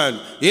watchman.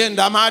 In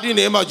the mighty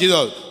name of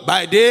Jesus.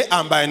 By day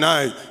and by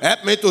night.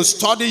 Help me to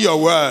study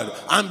your word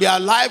and be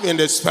alive in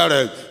the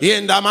spirit.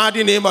 In the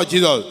mighty name of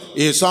Jesus.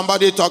 Is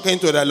somebody talking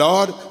to the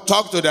Lord?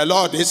 Talk to the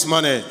Lord this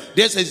morning.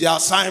 This is the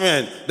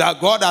assignment that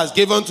God has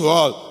given to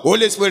us.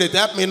 Holy Spirit,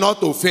 help me not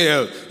to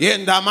fail.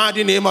 In the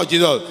mighty name of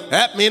Jesus.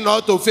 Help me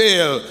not to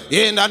fail.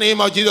 In the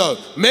name of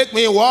Jesus. Make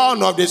me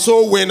one of the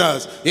soul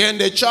winners in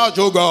the church,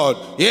 oh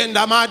God. In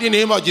the mighty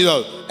name of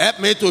Jesus. Help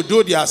me to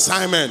do the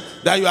assignment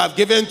that you have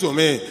given to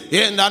me.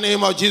 In the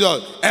name of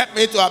Jesus. Help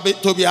me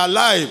to be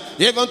alive,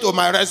 even to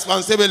my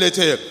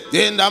responsibility.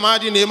 In the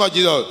mighty name of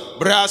Jesus.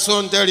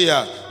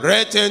 Brasonteria,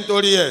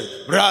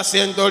 retentoria,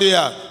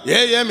 brasentoria,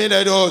 yeye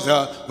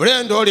minedosa,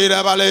 brendori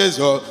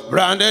rebalezo,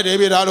 brande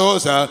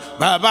debidadosa,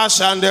 baba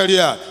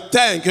shanderia.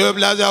 Thank you,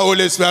 blessed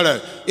Holy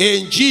Spirit.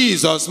 In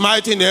Jesus'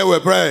 mighty name we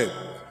pray.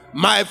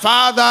 My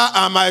Father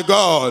and my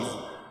God.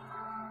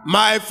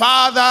 My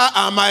Father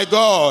and my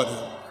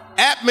God.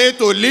 Help me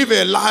to live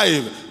a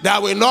life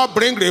that will not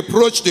bring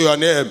reproach to your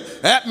name.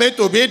 Help me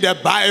to be the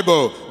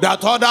Bible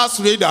that others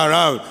read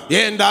around.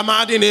 In the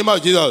mighty name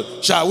of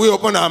Jesus, shall we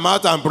open our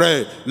mouth and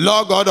pray?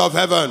 Lord God of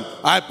heaven,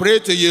 I pray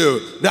to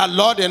you that,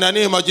 Lord, in the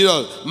name of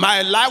Jesus,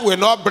 my life will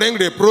not bring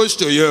reproach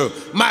to you.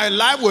 My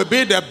life will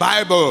be the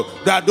Bible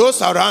that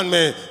those around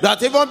me,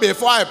 that even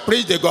before I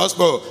preach the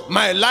gospel,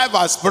 my life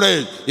has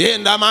prayed.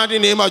 In the mighty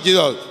name of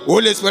Jesus,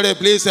 Holy Spirit,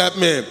 please help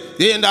me.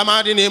 In the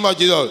mighty name of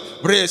Jesus,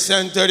 pray,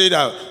 send to it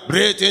out.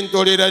 Breathe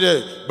into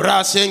it,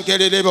 brassing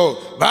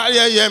kedebo,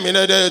 Baya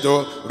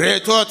Yeminadedo,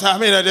 Reto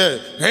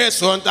Taminade,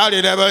 Heson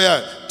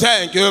Talidebaya.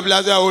 Thank you,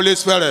 blessed Holy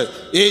Spirit.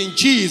 In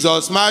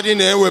Jesus' mighty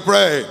name we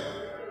pray.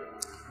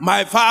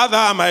 My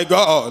Father, my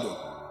God.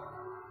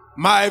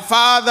 My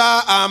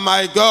Father and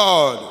my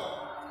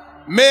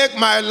God. Make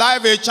my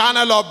life a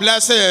channel of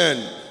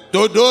blessing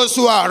to those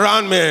who are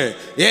around me.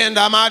 In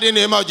the mighty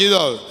name of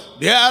Jesus.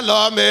 Dear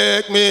Lord,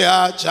 make me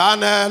a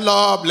channel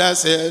of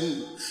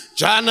blessing.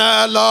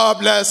 Channel of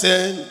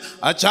blessing,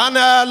 a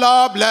channel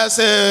of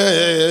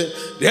blessing.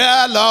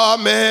 Dear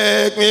Lord,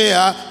 make me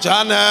a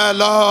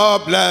channel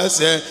of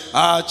blessing,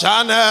 a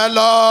channel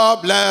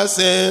of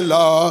blessing,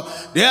 Lord.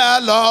 Dear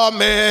Lord,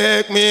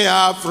 make me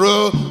a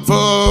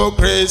fruitful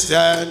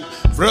Christian,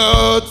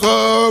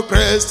 fruitful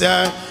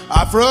Christian,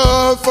 a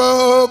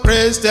fruitful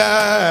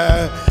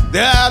Christian.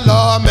 Dear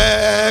Lord,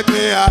 make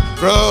me a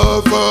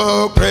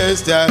fruitful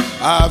Christian,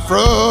 a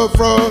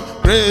fruitful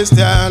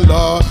Christian,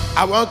 Lord.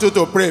 I want you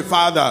to pray,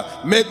 Father,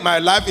 make my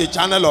life a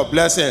channel of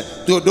blessing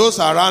to those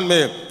around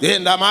me.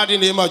 In the mighty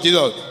name of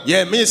Jesus.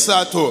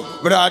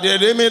 Yemisato, Brade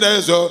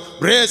Remidezo,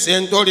 Brace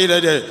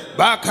Entoride,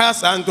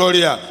 Bakas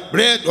Antoria,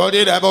 Bread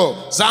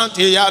Odidabo,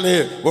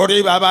 Santiani,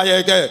 Oribaba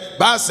Yeke,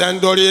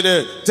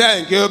 Basendoride.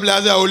 Thank you,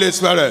 blessed Holy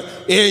Spirit.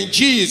 In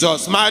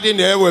Jesus' mighty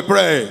name we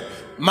pray.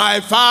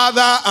 My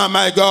Father and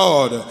my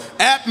God,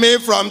 help me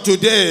from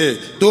today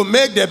to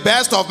make the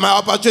best of my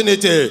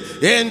opportunity.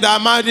 In the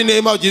mighty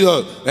name of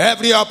Jesus,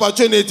 every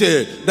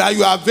opportunity that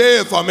you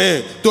avail for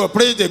me to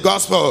preach the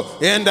gospel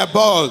in the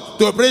bus,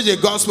 to preach the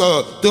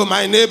gospel to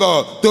my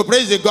neighbor, to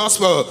preach the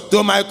gospel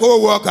to my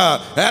co-worker,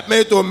 help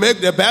me to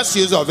make the best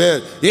use of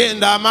it.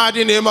 In the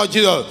mighty name of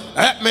Jesus,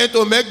 help me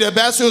to make the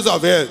best use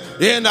of it.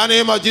 In the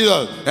name of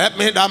Jesus, help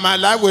me that my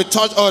life will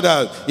touch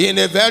others in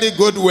a very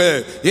good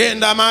way. In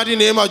the mighty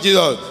name of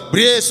Jesus.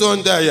 Brace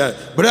on there,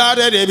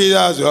 brother de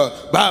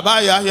Biazo, Baba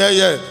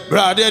Yahya,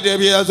 brother de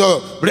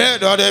Biazo,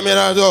 brother de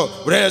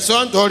Mirazo, brace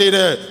on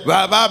Toride,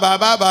 Baba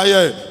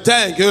Baye.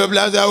 Thank you,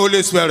 blessed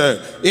Holy Spirit.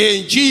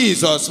 In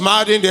Jesus'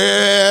 mighty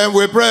name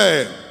we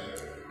pray.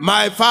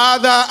 My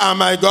Father and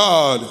my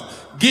God,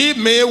 give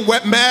me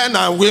men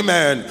and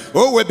women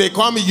who will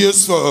become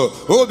useful,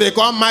 who will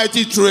become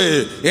mighty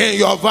tree in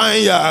your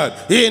vineyard.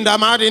 In the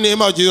mighty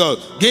name of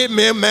Jesus, give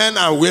me men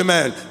and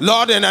women,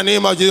 Lord, in the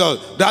name of Jesus,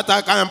 that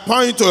I can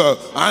point to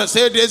and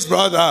say, this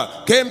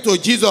brother came to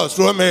Jesus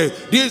through me,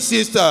 this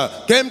sister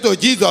came to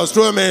Jesus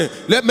through me.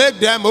 Let make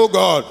them, oh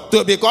God,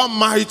 to become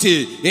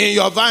mighty in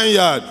your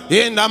vineyard.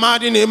 In the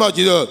mighty name of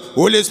Jesus,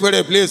 Holy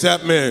Spirit, please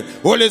help me.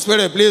 Holy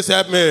Spirit, please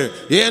help me.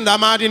 In the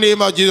mighty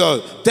name of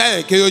Jesus,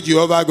 thank you,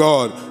 Jehovah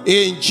God. God.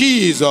 In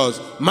Jesus'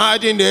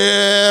 mighty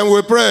name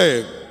we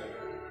pray.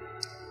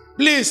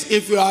 Please,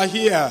 if you are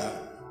here,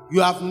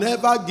 you have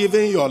never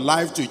given your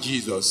life to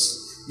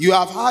Jesus. You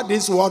have heard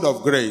this word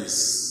of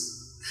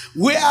grace.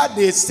 Where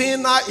the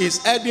sinner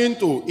is heading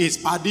to is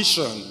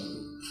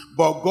perdition.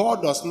 But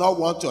God does not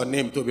want your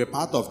name to be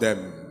part of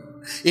them.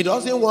 He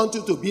doesn't want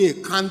you to be a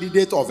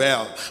candidate of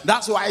hell.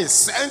 That's why he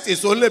sent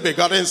his only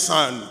begotten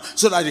son,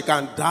 so that he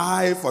can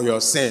die for your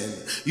sin.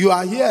 You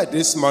are here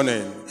this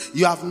morning.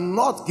 You have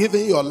not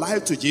given your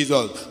life to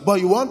Jesus,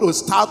 but you want to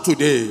start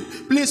today.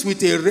 Please,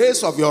 with a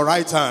raise of your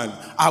right hand,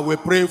 I will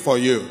pray for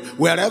you.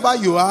 Wherever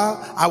you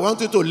are, I want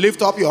you to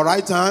lift up your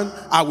right hand.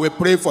 I will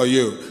pray for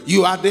you.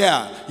 You are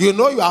there. You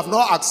know you have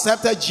not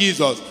accepted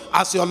Jesus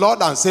as your Lord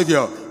and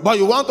Savior, but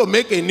you want to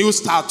make a new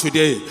start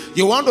today.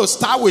 You want to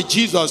start with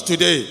Jesus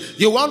today.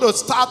 You want to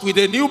start with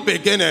a new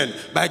beginning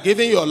by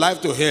giving your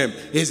life to him.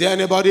 Is there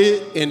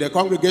anybody in the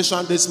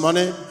congregation this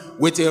morning?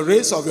 With a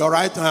raise of your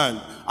right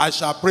hand, I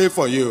shall pray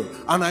for you.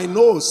 And I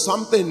know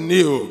something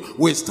new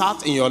will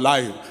start in your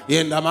life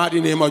in the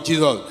mighty name of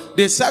Jesus.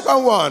 The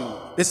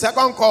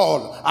second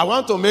call I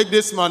want to make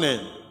this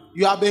morning.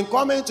 You have been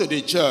coming to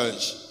the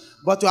church,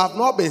 but you have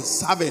not been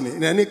serving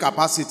in any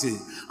capacity.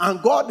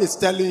 And God is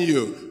telling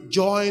you,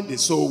 join the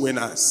soul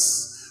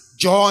winners.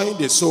 Join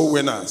the soul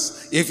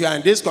winners. If you are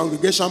in this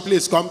congregation,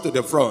 please come to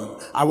the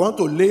front. I want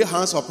to lay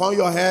hands upon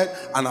your head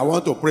and I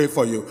want to pray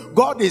for you.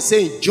 God is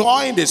saying,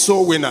 join the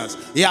soul winners.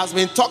 He has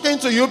been talking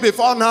to you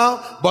before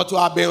now, but you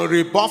have been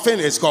rebuffing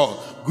his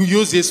call.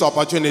 Use this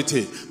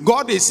opportunity.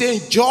 God is saying,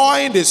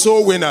 join the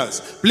soul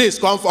winners. Please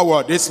come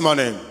forward this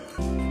morning.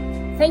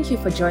 Thank you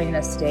for joining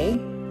us today.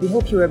 We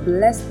hope you were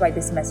blessed by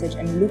this message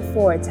and look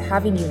forward to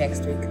having you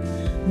next week.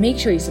 Make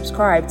sure you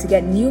subscribe to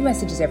get new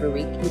messages every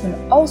week. You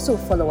can also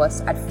follow us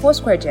at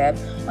Foursquare Jeb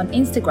on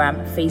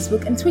Instagram,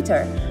 Facebook, and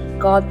Twitter.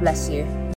 God bless you.